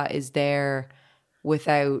album that is there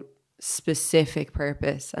without specific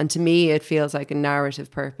purpose. And to me, it feels like a narrative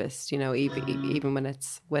purpose. You know, even when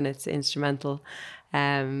it's instrumental.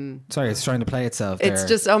 Sorry, it's trying to play itself. It's there.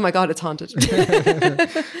 just, oh my God, it's haunted.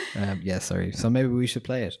 Yeah, sorry. So maybe we should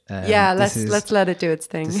play it. Yeah, let's let it do its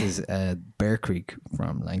thing. This is Bear Creek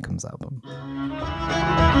from Lancome's album.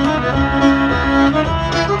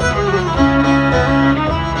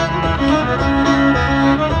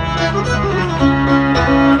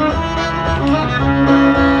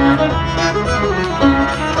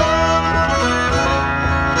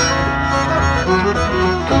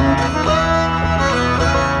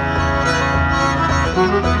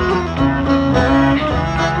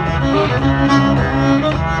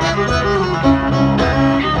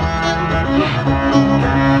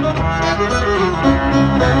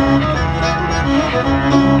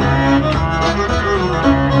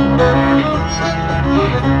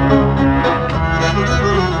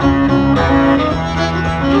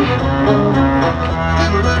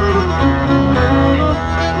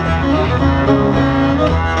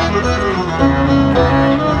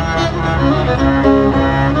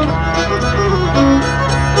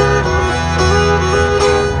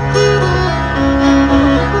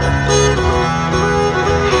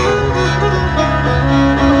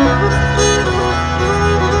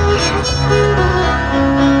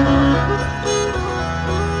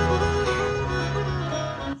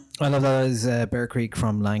 I love that as Bear Creek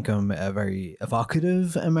from Lancome, a very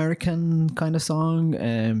evocative American kind of song.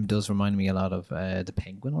 Does remind me a lot of the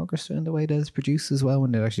Penguin Orchestra in the way that it's produced as well,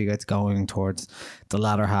 when it actually gets going towards the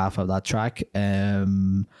latter half of that track. I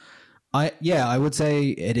would say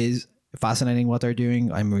it is fascinating what they're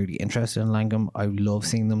doing. I'm really interested in Lancome. I love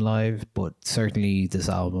seeing them live, but certainly this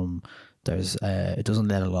album, there's it doesn't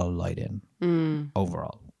let a lot of light in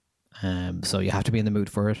overall. So you have to be in the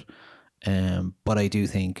mood for it. But I do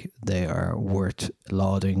think they are worth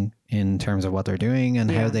lauding in terms of what they're doing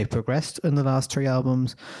and how they've progressed in the last 3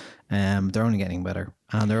 albums. They're only getting better,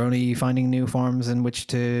 and they're only finding new forms in which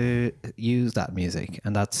to use that music,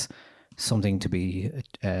 and that's something to be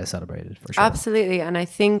celebrated for sure. Absolutely. And I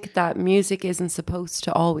think that music isn't supposed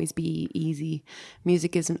to always be easy.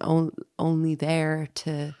 Music isn't only there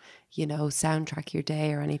to, soundtrack your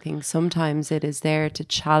day or anything. Sometimes it is there to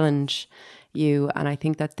challenge you, and I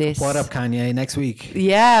think that this... What up, Kanye? Next week.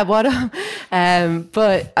 Yeah, what up?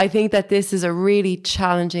 But I think that this is a really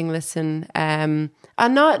challenging listen, and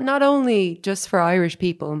not only just for Irish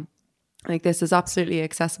people. Like, this is absolutely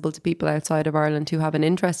accessible to people outside of Ireland who have an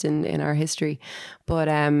interest in our history. But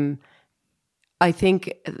I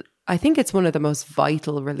think it's one of the most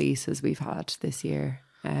vital releases we've had this year.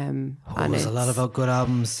 And there's a lot of good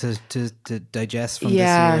albums to digest from this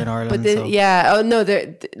year in Ireland. But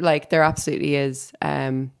there absolutely is.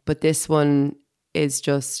 But this one is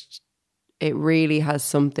just, it really has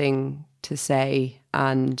something to say,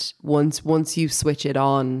 and once you switch it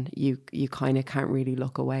on, you kind of can't really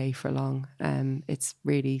look away for long. It's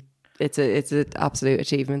an absolute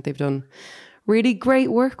achievement. They've done really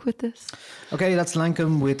great work with this. Okay, that's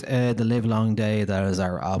Lancome with The Live Long Day. That is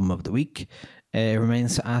our album of the week. It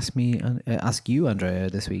remains to ask you, Andrea,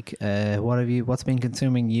 this week. What's been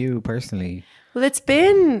consuming you personally? Well, it's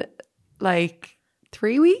been like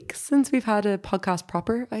 3 weeks since we've had a podcast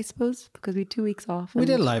proper, I suppose, because we had 2 weeks off. We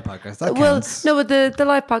did a live podcast. That well, counts. no, but the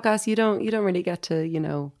live podcast, you don't really get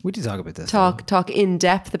to, We did talk about this. talk in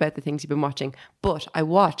depth about the things you've been watching. But I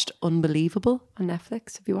watched Unbelievable on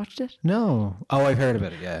Netflix. Have you watched it? No. Oh, I've heard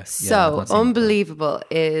about it. Yeah. So Unbelievable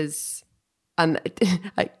is, and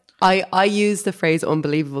I use the phrase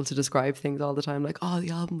unbelievable to describe things all the time. Like, oh,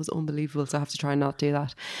 the album was unbelievable, so I have to try and not do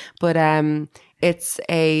that. But it's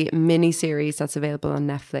a mini series that's available on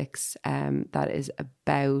Netflix that is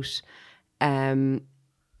about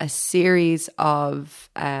a series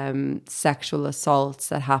of sexual assaults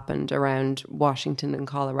that happened around Washington and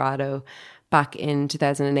Colorado back in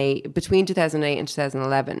 2008, between 2008 and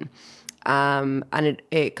 2011. And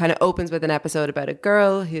it kind of opens with an episode about a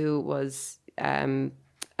girl who was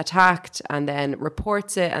attacked and then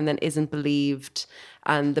reports it and then isn't believed,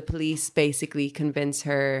 and the police basically convince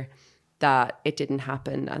her that it didn't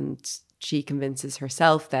happen, and she convinces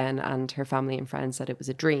herself then and her family and friends that it was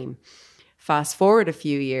a dream. Fast forward a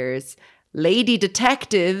few years, lady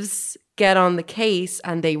detectives get on the case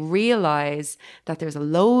and they realize that there's a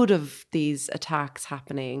load of these attacks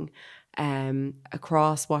happening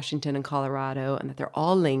across Washington and Colorado, and that they're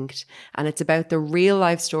all linked. And it's about the real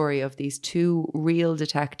life story of these two real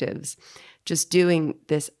detectives just doing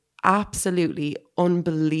this absolutely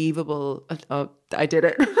unbelievable. Oh, I did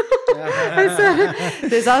it. I said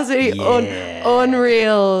this absolutely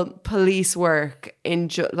unreal police work in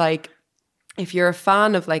like, if you're a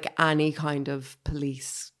fan of like any kind of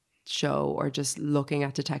police show or just looking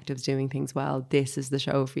at detectives doing things well, this is the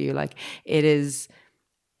show for you. Like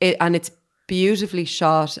and it's beautifully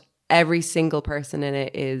shot. Every single person in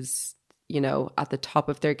it is, at the top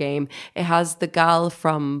of their game. It has the gal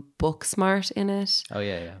from Booksmart in it. Oh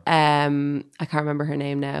yeah. I can't remember her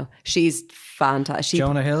name now. She's fantastic.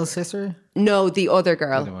 Jonah Hill's sister? No, the other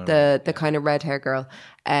girl, the kind of red hair girl.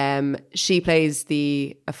 She plays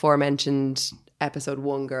the aforementioned episode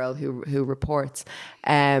 1 girl who reports,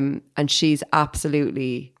 and she's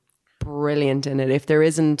absolutely brilliant in it. If there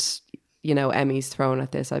isn't, Emmys thrown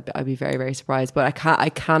at this, I'd be very, very surprised. But I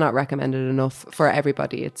cannot recommend it enough for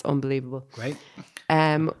everybody. It's unbelievable. Great.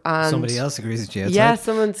 And somebody else agrees with you outside. Yeah,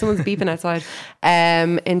 someone's beeping outside.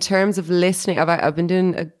 In terms of listening, I've been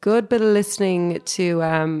doing a good bit of listening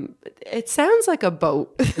to. It sounds like a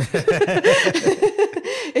boat.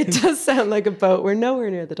 It does sound like a boat. We're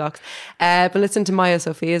nowhere near the docks. But listen to Maya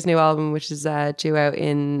Sophia's new album, which is due out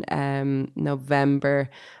in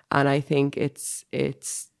November, and I think it's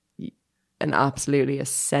an absolutely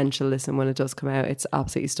essential listen when it does come out. It's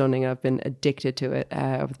absolutely stunning. I've been addicted to it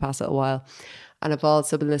over the past little while. And I've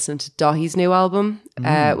also been listening to Dahi's new album,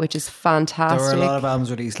 which is fantastic. There were a lot of albums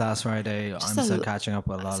released last Friday. I'm still catching up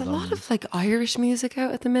with a lot of them. There's a lot of like Irish music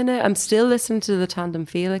out at the minute. I'm still listening to the Tandem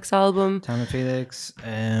Felix album. Tandem Felix.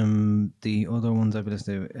 The other ones I've been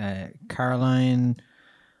listening to, Caroline.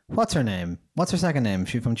 What's her name? What's her second name?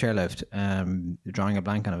 She's from Chairlift. Drawing a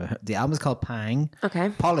blank on it. The album is called Pang. Okay.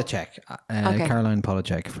 Polacek. Okay. Caroline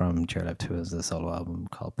Polacek from Chairlift, who has the solo album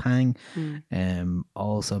called Pang.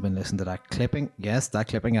 Also been listening to that Clipping. Yes, that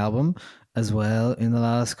Clipping album as well in the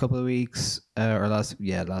last couple of weeks. Last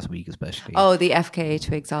week especially. Oh, the FKA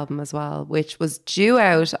Twigs album as well, which was due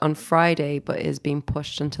out on Friday, but is being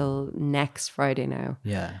pushed until next Friday now.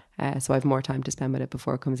 Yeah. So I have more time to spend with it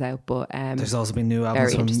before it comes out. But there's also been new albums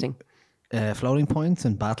very from interesting. Floating Points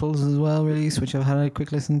and Battles as well released, which I've had a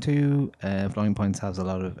quick listen to. Floating Points has a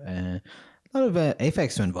lot of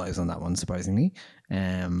Aphex Twin vibes on that one, surprisingly.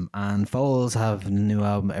 And Foals have a new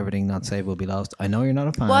album, Everything Not Saved Will Be Lost. I know you're not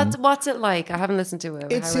a fan. What's it like? I haven't listened to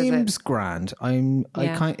it. It seems grand.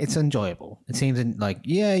 It's enjoyable. It seems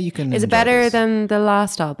you can. Is it better than the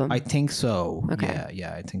last album? I think so. Okay.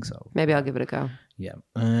 Yeah, I think so. Maybe I'll give it a go. Yeah.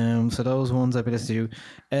 So those ones I've been listening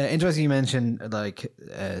to. Interesting you mentioned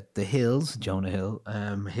The Hills, Jonah Hill.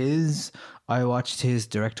 I watched his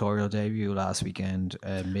directorial debut last weekend,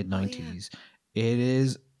 mid-90s. It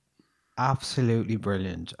is absolutely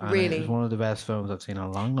brilliant. And really? It's one of the best films I've seen in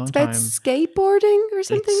a long it's time. About skateboarding or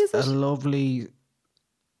something, It's is it? a lovely,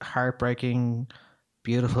 heartbreaking,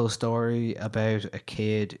 beautiful story about a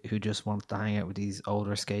kid who just wants to hang out with these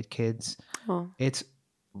older skate kids. Oh. It's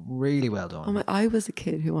really well done. I was a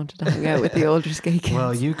kid who wanted to hang out with the older skate kids.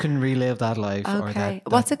 Well, you can relive that life or that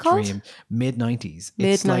What's it called? dream. Mid-90s.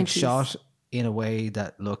 It's like shot in a way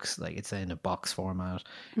that looks like it's in a box format.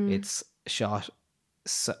 It's shot,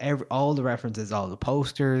 so all the references, all the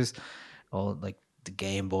posters, all like the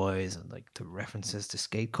Game Boys and like the references to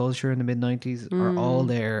skate culture in the mid-90s are all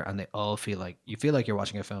there, and they all feel like you're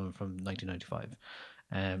watching a film from 1995.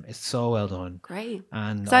 It's so well done. Great.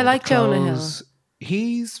 And 'Cause I all the like Jonah Hill. clothes-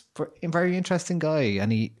 He's a very interesting guy,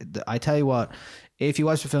 and I tell you what, if you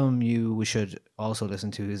watch the film, you should also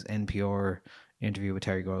listen to his NPR interview with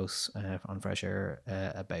Terry Gross on Fresh Air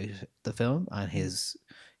about the film and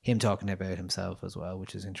him talking about himself as well,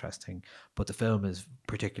 which is interesting. But the film is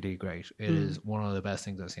particularly great. It is one of the best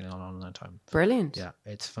things I've seen in a long, long time. Brilliant. Yeah,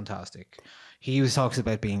 it's fantastic. He always talks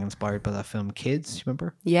about being inspired by that film Kids, you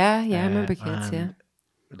remember? Yeah, I remember Kids, and, yeah.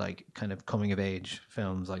 Like kind of coming of age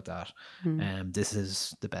films like that. This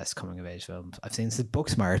is the best coming of age film I've seen since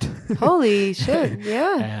Booksmart. Holy shit,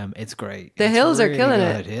 yeah. It's great. The It's Hills are really killing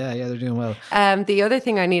good. it. Yeah, they're doing well. The other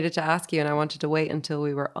thing I needed to ask you, and I wanted to wait until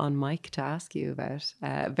we were on mic to ask you about,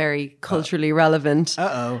 very culturally relevant.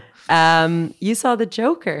 You saw The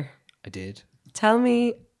Joker. I did. Tell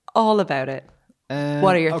me all about it.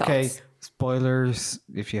 What are your thoughts? Spoilers.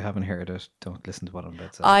 If you haven't heard it, don't listen to what I'm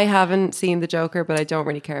about to say. I haven't seen The Joker, but I don't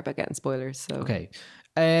really care about getting spoilers. So Okay.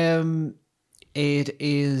 It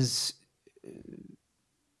is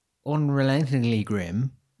unrelentingly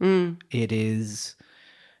grim. It is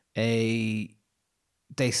they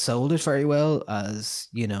sold it very well as,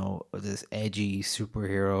 you know, this edgy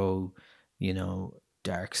superhero, you know,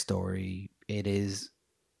 dark story. It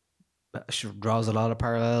draws a lot of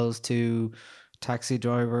parallels to Taxi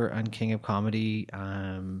Driver and King of Comedy.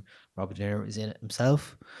 Robert De Niro is in it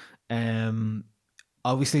himself.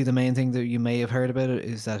 Obviously, the main thing that you may have heard about it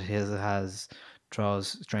is that it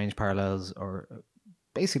draws strange parallels, or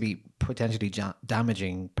basically potentially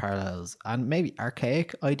damaging parallels and maybe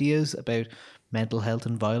archaic ideas about mental health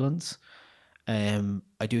and violence.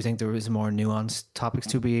 I do think there is more nuanced topics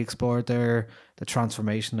to be explored there. The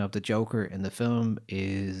transformation of the Joker in the film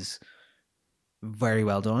is very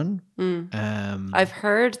well done. I've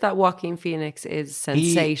heard that Joaquin Phoenix is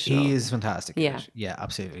sensational. He is fantastic. Yeah. Yeah,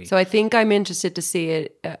 absolutely. So I think I'm interested to see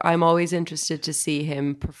it. I'm always interested to see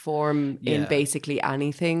him perform in basically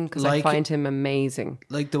anything, because I find him amazing.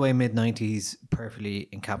 Like the way mid-90s perfectly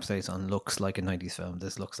encapsulates and looks like a 90s film.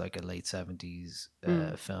 This looks like a late 70s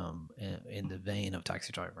film in the vein of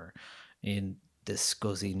Taxi Driver, in this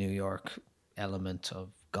scuzzy New York element of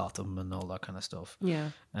Gotham and all that kind of stuff.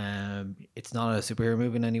 Yeah. It's not a superhero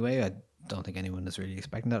movie in any way. I don't think anyone is really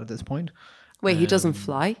expecting that at this point. Wait, he doesn't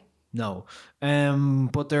fly? No.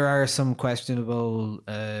 But there are some questionable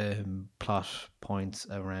plot points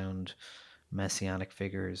around messianic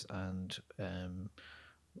figures and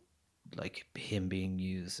like him being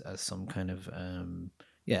used as some kind of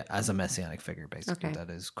as a messianic figure, basically. Okay. That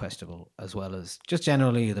is questionable, as well as just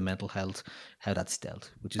generally the mental health, how that's dealt,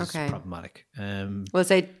 which is problematic. Well,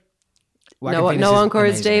 say Joaquin no Phoenix is Encore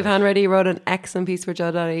is amazing Dave in it. Hanreddy wrote an excellent piece for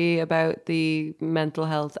Joe.ie about the mental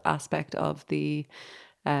health aspect of the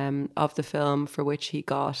film, for which he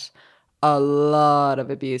got a lot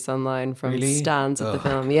of abuse online from Really? stands of the Ugh.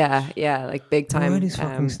 film. Yeah, like big time. Why are these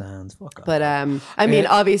fucking stands? Fuck off. But I mean,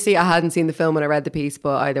 obviously, I hadn't seen the film when I read the piece,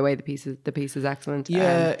 but either way, the piece is excellent.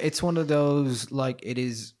 Yeah, it's one of those, like, it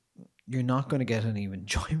is, you're not going to get any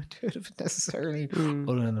enjoyment out of it necessarily,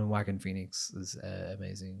 other than Joaquin Phoenix's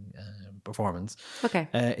amazing performance. Okay.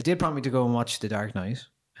 It did prompt me to go and watch The Dark Knight.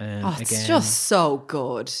 It's just so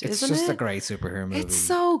good. It's just a great superhero movie. It's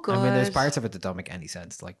so good. I mean, there's parts of it that don't make any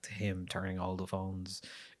sense, like him turning all the phones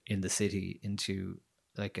in the city into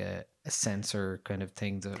like a sensor kind of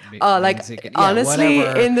thing. Honestly,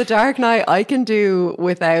 in The Dark Knight, I can do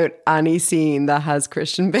without any scene that has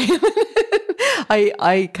Christian Bale in it.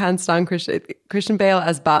 I can't stand Christian Bale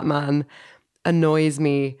as Batman. Annoys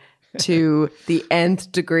me to the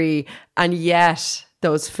nth degree, and yet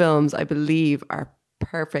those films, I believe, are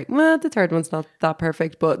perfect. Well, the third one's not that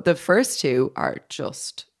perfect, but the first two are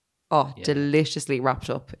just deliciously wrapped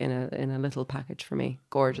up in a little package for me.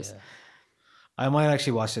 Gorgeous. Yeah. I might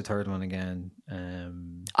actually watch the third one again.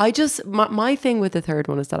 My thing with the third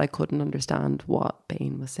one is that I couldn't understand what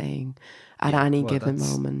Bane was saying at any given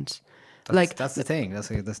moment. That's the thing. That's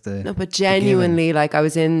the no, but genuinely, like, I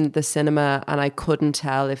was in the cinema and I couldn't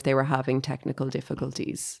tell if they were having technical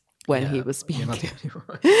difficulties when he was speaking.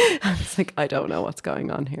 I was like, I don't know what's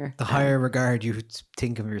going on here. The higher regard you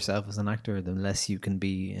think of yourself as an actor, the less you can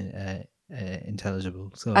be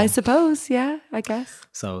intelligible. So I suppose, yeah, I guess.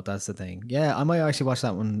 So that's the thing. Yeah, I might actually watch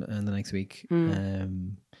that one in the next week. I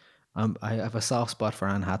have a soft spot for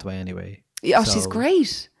Anne Hathaway anyway. Yeah, she's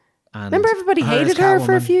great. And Remember everybody as hated her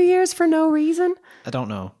for a Catwoman. few years for no reason? I don't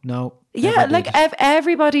know. No. Yeah, never like did.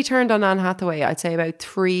 everybody turned on Anne Hathaway, I'd say about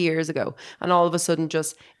 3 years ago. And all of a sudden,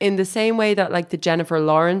 just in the same way that like the Jennifer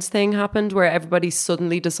Lawrence thing happened, where everybody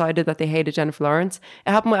suddenly decided that they hated Jennifer Lawrence,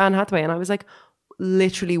 it happened with Anne Hathaway. And I was like,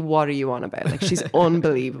 literally, what are you on about? Like, she's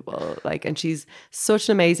unbelievable. Like, and she's such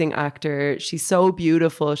an amazing actor. She's so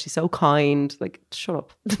beautiful. She's so kind. Like, shut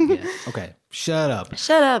up. Yeah. Okay. Shut up.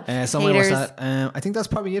 Shut up. Someone else haters. that. I think that's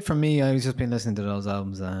probably it from me. I was just been listening to those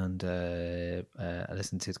albums, and I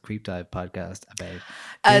listened to the Creep Dive podcast about.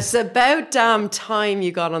 It's about damn time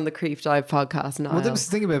you got on the Creep Dive podcast, Niall. Well, there was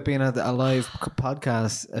the thing about being at a live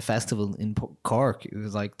podcast a festival in Cork. It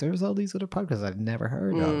was like there's all these other podcasts I'd never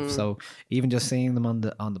heard of. So even just seeing them on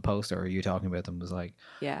the poster or you talking about them was like,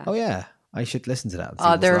 Yeah. oh yeah, I should listen to that. and see Oh,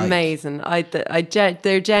 what it's they're like. amazing.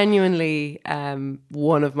 They're genuinely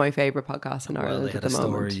one of my favorite podcasts in Well, Ireland they had at the a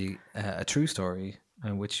moment. story, a true story,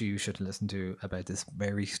 which you should listen to about this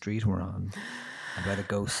very street we're on, about a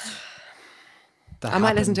ghost. That I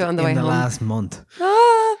might listen to it on the happened way in the home. last month.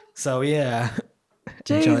 Ah, So yeah,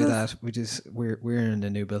 enjoy Jesus. that. We're in a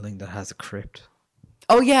new building that has a crypt.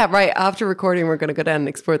 oh yeah, right. After recording, we're going to go down and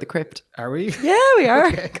explore the crypt. Are we? Yeah, we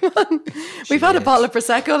are. Come on. We've had a bottle of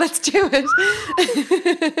Prosecco. Let's do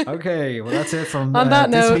it. Okay, well that's it from On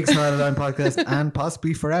that this note. week's Niall Down podcast and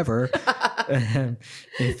possibly forever.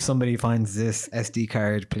 If somebody finds this SD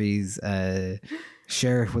card, please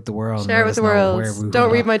share it with the world. and Share it let with us the know world. where we Don't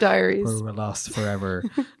were read my diaries. Where we're lost forever.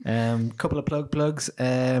 Couple of plugs.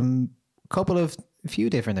 A few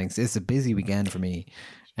different things. It's a busy weekend for me.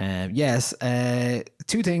 Yes,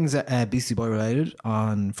 two things Beastie Boy related.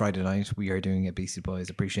 On Friday night, we are doing a Beastie Boys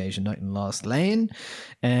Appreciation Night in Lost Lane.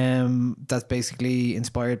 That's basically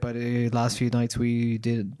inspired by the last few nights we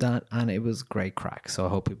did that, and it was great crack. So I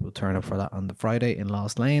hope people turn up for that on the Friday in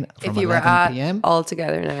Lost Lane from If you were 11 at p.m. all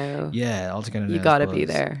together now, Yeah, altogether. you now, got to I be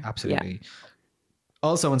suppose. there. Absolutely.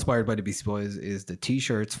 Also inspired by the Beastie Boys is the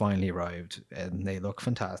T-shirts finally arrived, and they look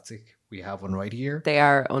fantastic. We have one right here. They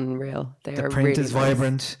are unreal. They The are print really is nice.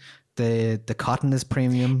 vibrant. The cotton is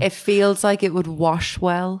premium. It feels like it would wash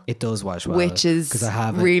well. It does wash well, which is 'cause I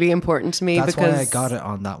have it. really important to me. That's because why I got it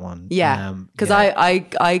on that one. Yeah, because yeah.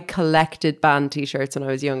 I collected band T-shirts when I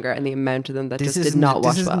was younger, and the amount of them that just did not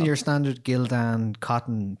wash This isn't well. your standard Gildan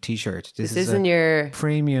cotton T-shirt. This is isn't a your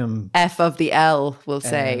premium. F of the L, we'll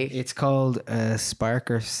say. It's called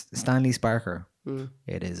Sparker, Stanley Sparker. Mm.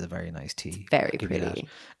 It is a very nice tee. Very I'll give you that. pretty.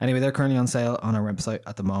 Anyway, they're currently on sale on our website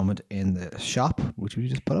at the moment in the shop, which we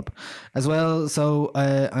just put up as well. So,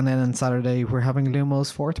 and then on Saturday, we're having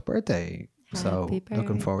Lumo's 4th birthday. So, Happy looking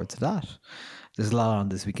birthday. forward to that. There's a lot on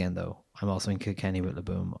this weekend, though. I'm also in Kilkenny with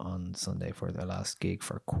Laboom on Sunday for their last gig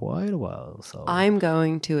for quite a while. So, I'm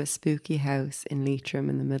going to a spooky house in Leitrim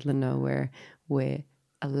in the middle of nowhere with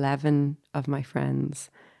 11 of my friends,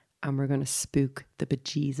 and we're going to spook the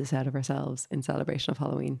bejesus out of ourselves in celebration of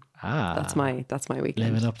Halloween. That's my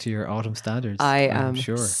weekend. living up to your autumn standards. I I'm am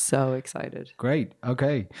sure. so excited. Great.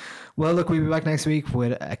 Okay. Well, look, we'll be back next week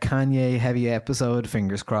with a Kanye heavy episode.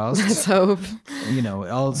 Fingers crossed. Let's hope. You know,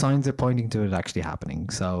 all signs are pointing to it actually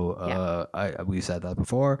happening. So we said that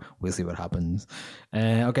before. We'll see what happens.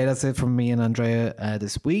 Okay, that's it from me and Andrea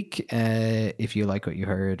this week. If you like what you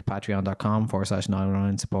heard,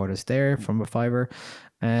 patreon.com/909. Support us there from a $5.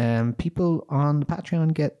 People on the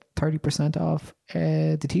Patreon get 30% off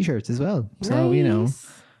the t-shirts as well. So, you know,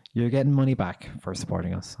 you're getting money back for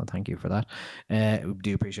supporting us. So thank you for that. We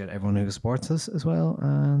do appreciate everyone who supports us as well.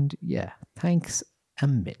 And yeah, thanks a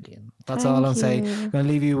million. That's all I'll say. I'm going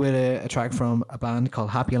to leave you with a track from a band called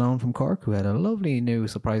Happy Alone from Cork, who had a lovely new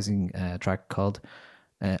surprising track called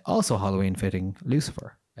also Halloween fitting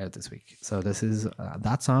Lucifer out this week. So this is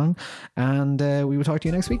that song. And we will talk to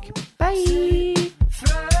you next week. Bye.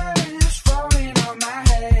 Flowers falling on my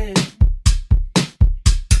head.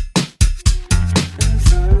 And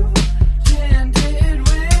through tinted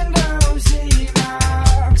windows he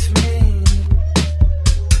knocks me.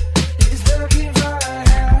 He's looking for a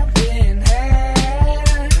helping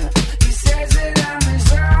hand. He says that I'm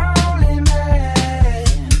his only man.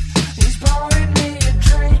 He's pouring me a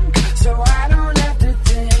drink so I don't have to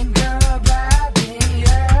think about the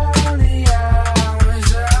early hours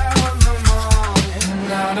of the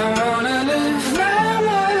morning. I don't wanna live no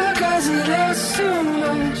more 'cause it hurts too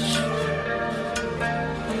much.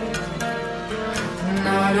 And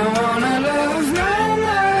I don't wanna love no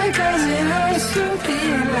more 'cause it hurts to be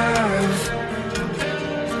loved.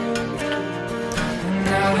 And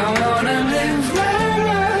I don't wanna live no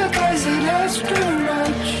more 'cause it hurts too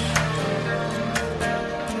much.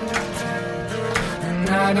 And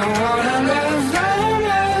I don't wanna love no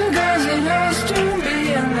more 'cause it hurts to be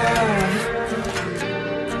in love.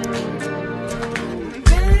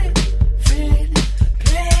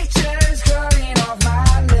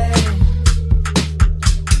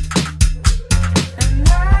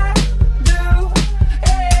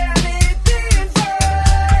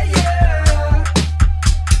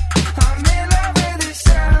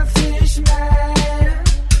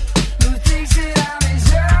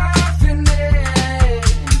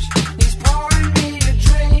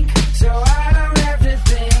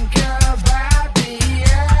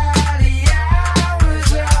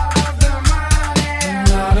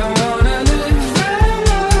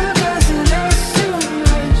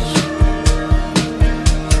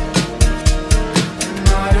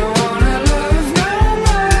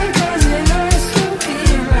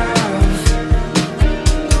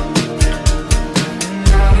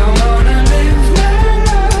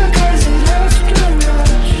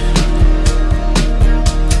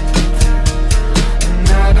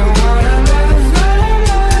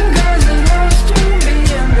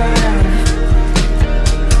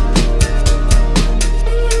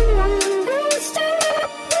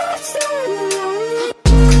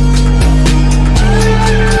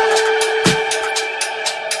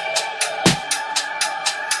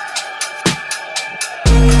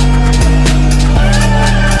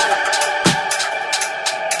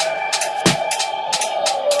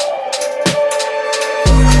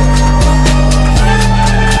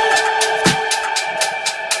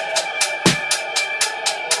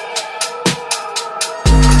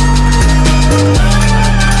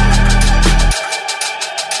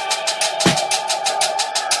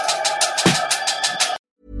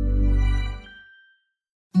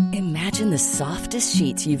 Imagine the softest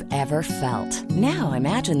sheets you've ever felt. Now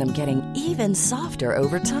imagine them getting even softer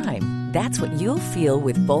over time. That's what you'll feel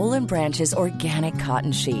with Bowl & Branch's organic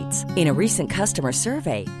cotton sheets. In a recent customer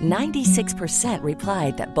survey, 96%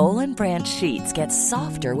 replied that Bowl & Branch sheets get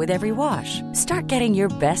softer with every wash. Start getting your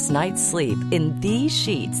best night's sleep in these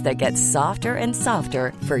sheets that get softer and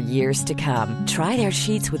softer for years to come. Try their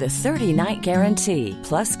sheets with a 30-night guarantee.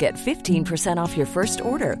 Plus, get 15% off your first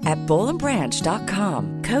order at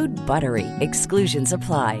bowlandbranch.com. Code BUTTERY. Exclusions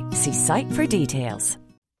apply. See site for details.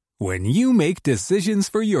 When you make decisions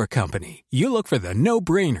for your company, you look for the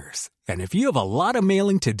no-brainers. And if you have a lot of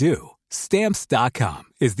mailing to do, Stamps.com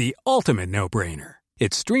is the ultimate no-brainer.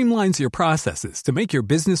 It streamlines your processes to make your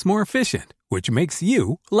business more efficient, which makes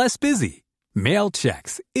you less busy. Mail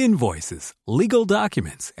checks, invoices, legal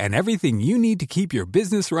documents, and everything you need to keep your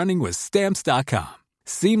business running with Stamps.com.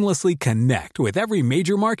 Seamlessly connect with every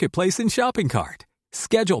major marketplace and shopping cart.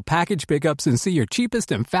 Schedule package pickups and see your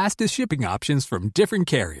cheapest and fastest shipping options from different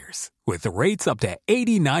carriers, with rates up to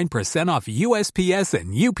 89% off USPS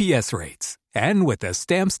and UPS rates. And with the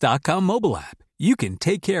Stamps.com mobile app, you can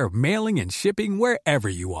take care of mailing and shipping wherever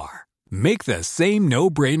you are. Make the same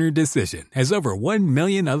no-brainer decision as over 1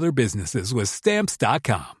 million other businesses with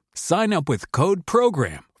Stamps.com. Sign up with code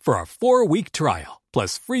PROGRAM for a 4-week trial,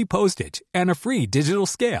 plus free postage and a free digital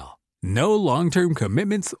scale. No long-term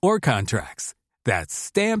commitments or contracts. That's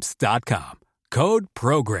Stamps.com. Code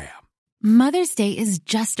PROGRAM. Mother's Day is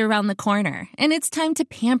just around the corner, and it's time to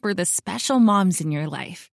pamper the special moms in your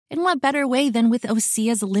life. And what better way than with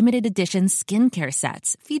Osea's limited edition skincare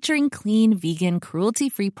sets, featuring clean, vegan,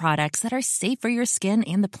 cruelty-free products that are safe for your skin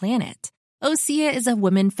and the planet. Osea is a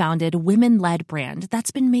women-founded, women-led brand that's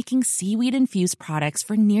been making seaweed-infused products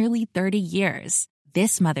for nearly 30 years.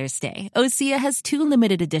 This Mother's Day, Osea has 2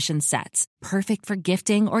 limited edition sets, perfect for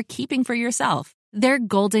gifting or keeping for yourself. Their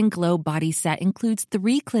Golden Glow body set includes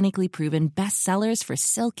 3 clinically proven bestsellers for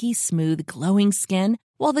silky, smooth, glowing skin,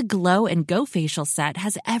 while the Glow and Go facial set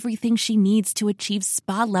has everything she needs to achieve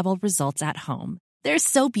spa-level results at home. They're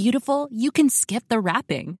so beautiful, you can skip the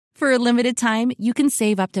wrapping. For a limited time, you can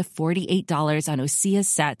save up to $48 on Osea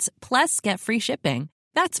sets, plus get free shipping.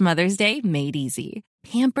 That's Mother's Day made easy.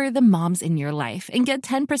 Pamper the moms in your life and get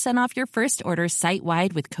 10% off your first order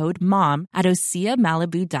site-wide with code MOM at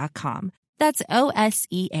OseaMalibu.com. That's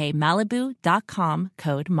OSEA Malibu.com,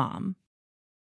 code MOM.